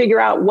 Try to figure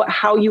out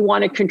how you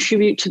want to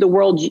contribute to the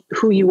world,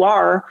 who you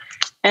are,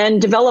 and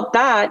develop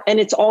that, and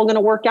it's all going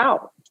to work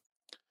out.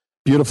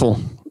 Beautiful.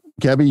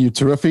 Gabby, you're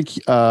terrific.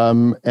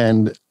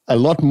 And a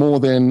lot more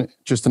than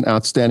just an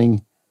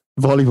outstanding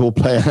volleyball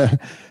player,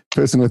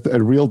 person with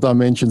real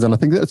dimensions. And I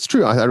think that's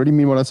true. I really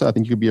mean what I say. I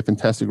think you could be a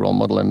fantastic role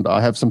model. And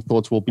I have some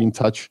thoughts. We'll be in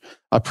touch.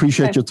 I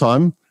appreciate your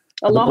time.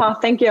 Aloha.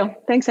 Thank you.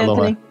 Thanks,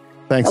 Anthony. Aloha.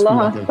 Thanks.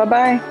 Aloha.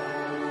 Bye-bye.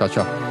 Ciao,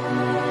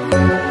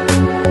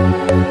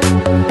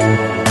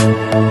 ciao.